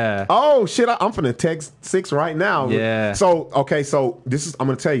shit? Yeah. Oh shit, I'm finna text 6 right now. Yeah. So I'm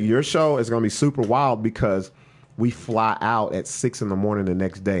gonna tell you, your show is gonna be super wild because we fly out at 6 in the morning the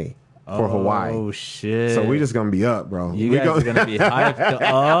next day for Hawaii. Oh shit. So we just gonna be up, bro. You guys are gonna be hyped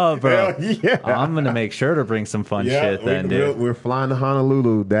up, bro. Hell yeah. I'm gonna make sure to bring some fun shit then, dude. We're flying to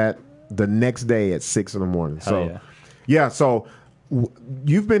Honolulu the next day at 6 in the morning. Hell So so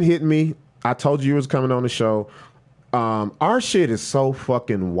you've been hitting me. I told you was coming on the show. Our shit is so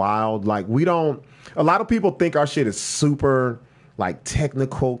fucking wild. Like a lot of people think our shit is super like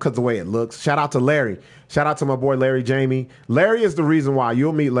technical because the way it looks. Shout out to Larry. Shout out to my boy Larry Jamie. Larry is the reason why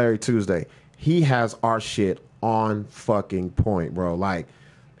you'll meet Larry Tuesday. He has our shit on fucking point, bro. Like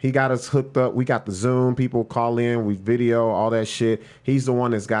he got us hooked up. We got the Zoom. People call in. We video all that shit. He's the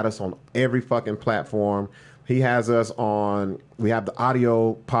one that's got us on every fucking platform. He has us on. We have the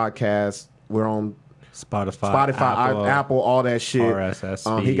audio podcast. We're on Spotify, Apple, all that shit.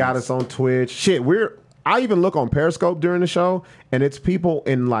 RSS he got us on Twitch. Shit, I even look on Periscope during the show, and it's people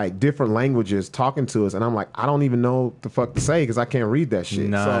in like different languages talking to us, and I'm like, I don't even know what the fuck to say because I can't read that shit.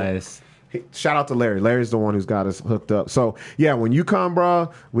 Nice. So, shout out to Larry. Larry's the one who's got us hooked up. So yeah, when you come,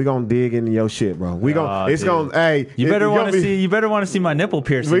 bro, we gonna dig into your shit, bro. We gonna, it's dude. gonna, hey, You better want to see. You better want to see my nipple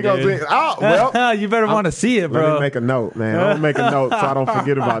piercing. We gonna dude. dig, oh well, you better want to see it, bro. Let me make a note, man. I'm gonna make a note so I don't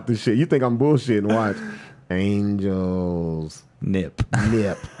forget about this shit. You think I'm bullshitting? Watch, Angels. Nip.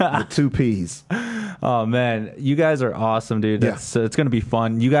 The 2 P's. Oh man, you guys are awesome, dude. It's gonna be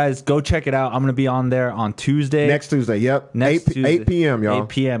fun. You guys go check it out. I'm gonna be on there on Tuesday. Next Tuesday, yep. Next 8 Tuesday. p.m. y'all. 8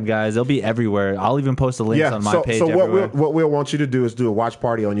 p.m. guys. They'll be everywhere. I'll even post the links on my page. So everywhere. what we'll want you to do is do a watch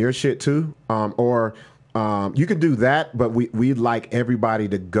party on your shit too, or you can do that. But we'd like everybody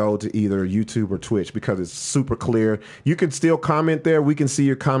to go to either YouTube or Twitch because it's super clear. You can still comment there. We can see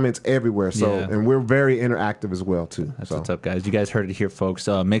your comments everywhere. So and we're very interactive as well too. That's what's up, guys. You guys heard it here, folks.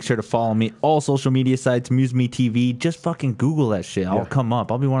 Make sure to follow me all social media sites. MuseMe TV. Just fucking Google that shit. I'll come up.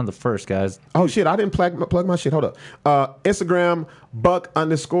 I'll be one of the first, guys. Oh shit! I didn't plug my shit. Hold up. Instagram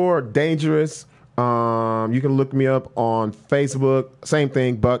Buck_Dangerous. You can look me up on Facebook. Same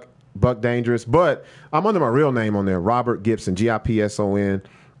thing, Buck Dangerous. But I'm under my real name on there, Robert Gibson, Gipson.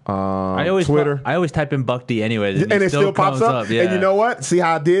 Twitter. I always type in Buck D anyways, and it still pops up. Yeah. And you know what? See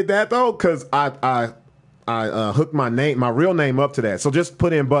how I did that though? Because I hooked my real name up to that. So just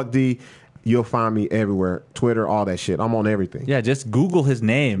put in Buck D. You'll find me everywhere. Twitter, all that shit. I'm on everything. Yeah, just Google his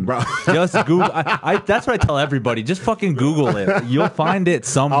name. Bro. Just Google. That's what I tell everybody. Just fucking Google it. You'll find it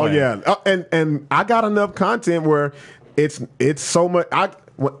somewhere. Oh yeah. And I got enough content where it's so much. I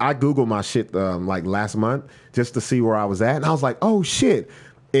Googled my shit like last month just to see where I was at, and I was like, oh shit,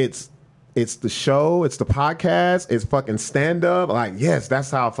 it's the show, it's the podcast, it's fucking stand up. Like, yes,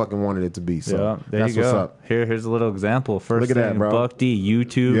 that's how I fucking wanted it to be. So there that's you go. What's up. Here's a little example. First Look at thing, that, bro. Buck D,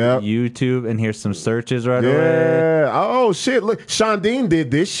 YouTube, and here's some searches right away. Yeah. Oh shit. Look, Shondine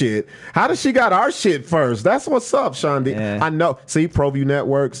did this shit. How did she got our shit first? That's what's up, Shondine. Yeah. I know. See, ProView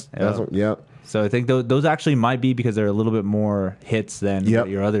Networks. Yep. So I think those actually might be because they're a little bit more hits than what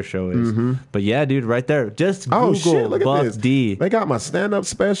your other show is. But yeah, dude, right there. Just Google Buck D. They got my stand-up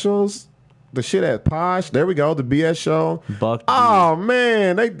specials. The shit at Posh. There we go. The BS show. Buck D. Oh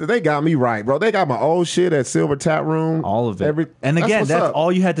man, they got me right, bro. They got my old shit at Silver Tap Room. All of it. And again, that's up.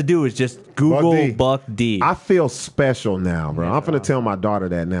 all you had to do is just Google Buck D. I feel special now, bro. I'm finna tell my daughter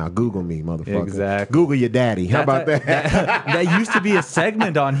that now. Google me, motherfucker. Exactly. Google your daddy. How about that? That used to be a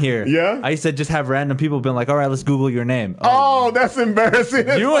segment on here. Yeah? I used to just have random people being like, all right, let's Google your name. Oh, that's embarrassing.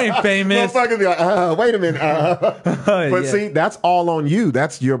 You ain't famous. Motherfuckers be like, wait a minute. But see, that's all on you.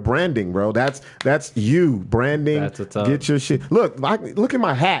 That's your branding, bro. That's you branding. That's what's up. Get your shit. Look at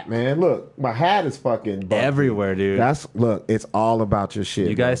my hat, man. Look, my hat is fucking Buck. Everywhere, dude. It's all about your shit.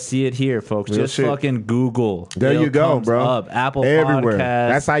 You guys see it here, folks. Real Just shit. fucking Google. There you go, comes bro. Up. Apple everywhere. Podcasts.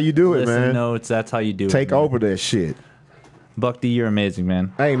 That's how you do it, Listen man. Notes. That's how you do it. Take over that shit. Buck D, you're amazing,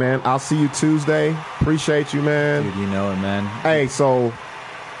 man. Hey, man. I'll see you Tuesday. Appreciate you, man. Dude, you know it, man. Hey, so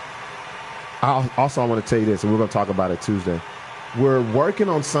I want to tell you this, and we're going to talk about it Tuesday. We're working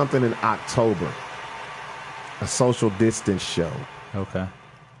on something in October, a social distance show. Okay.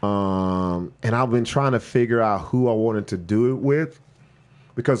 And I've been trying to figure out who I wanted to do it with.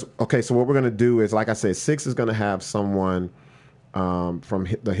 Because, okay, so what we're going to do is, like I said, Six is going to have someone from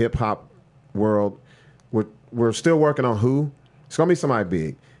the hip-hop world. We're still working on who. It's going to be somebody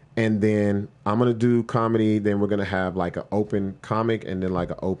big. And then I'm going to do comedy. Then we're going to have like an open comic and then like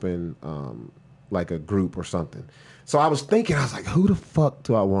an open like a group or something. So I was thinking, I was like, who the fuck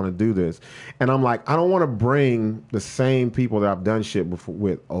do I want to do this? And I'm like, I don't want to bring the same people that I've done shit before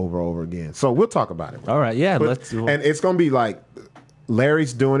with over again. So we'll talk about it. All right, yeah, and it's gonna be like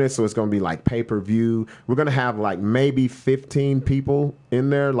Larry's doing it, so it's gonna be like pay-per-view. We're gonna have like maybe 15 people in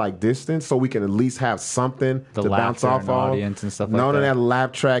there, like distance, so we can at least have something to bounce off of. Audience and stuff like that. None of that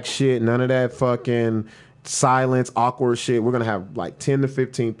laugh track shit. None of that fucking silence, awkward shit. We're gonna have like 10 to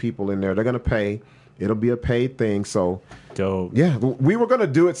 15 people in there. They're gonna pay. It'll be a paid thing. So dope. Yeah, we were gonna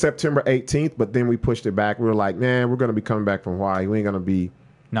do it September 18th, but then we pushed it back. We were like, man, we're gonna be coming back from Hawaii. We ain't gonna be.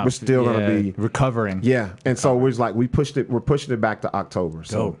 No, we're still gonna be recovering. Yeah, and so we're like, we're pushing it back to October.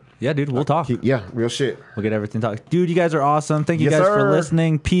 So yeah, dude, we'll talk. Yeah, real shit. We'll get everything talked. Dude, you guys are awesome. Thank you Yes, guys sir. for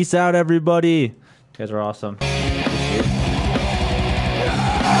listening. Peace out, everybody. You guys are awesome.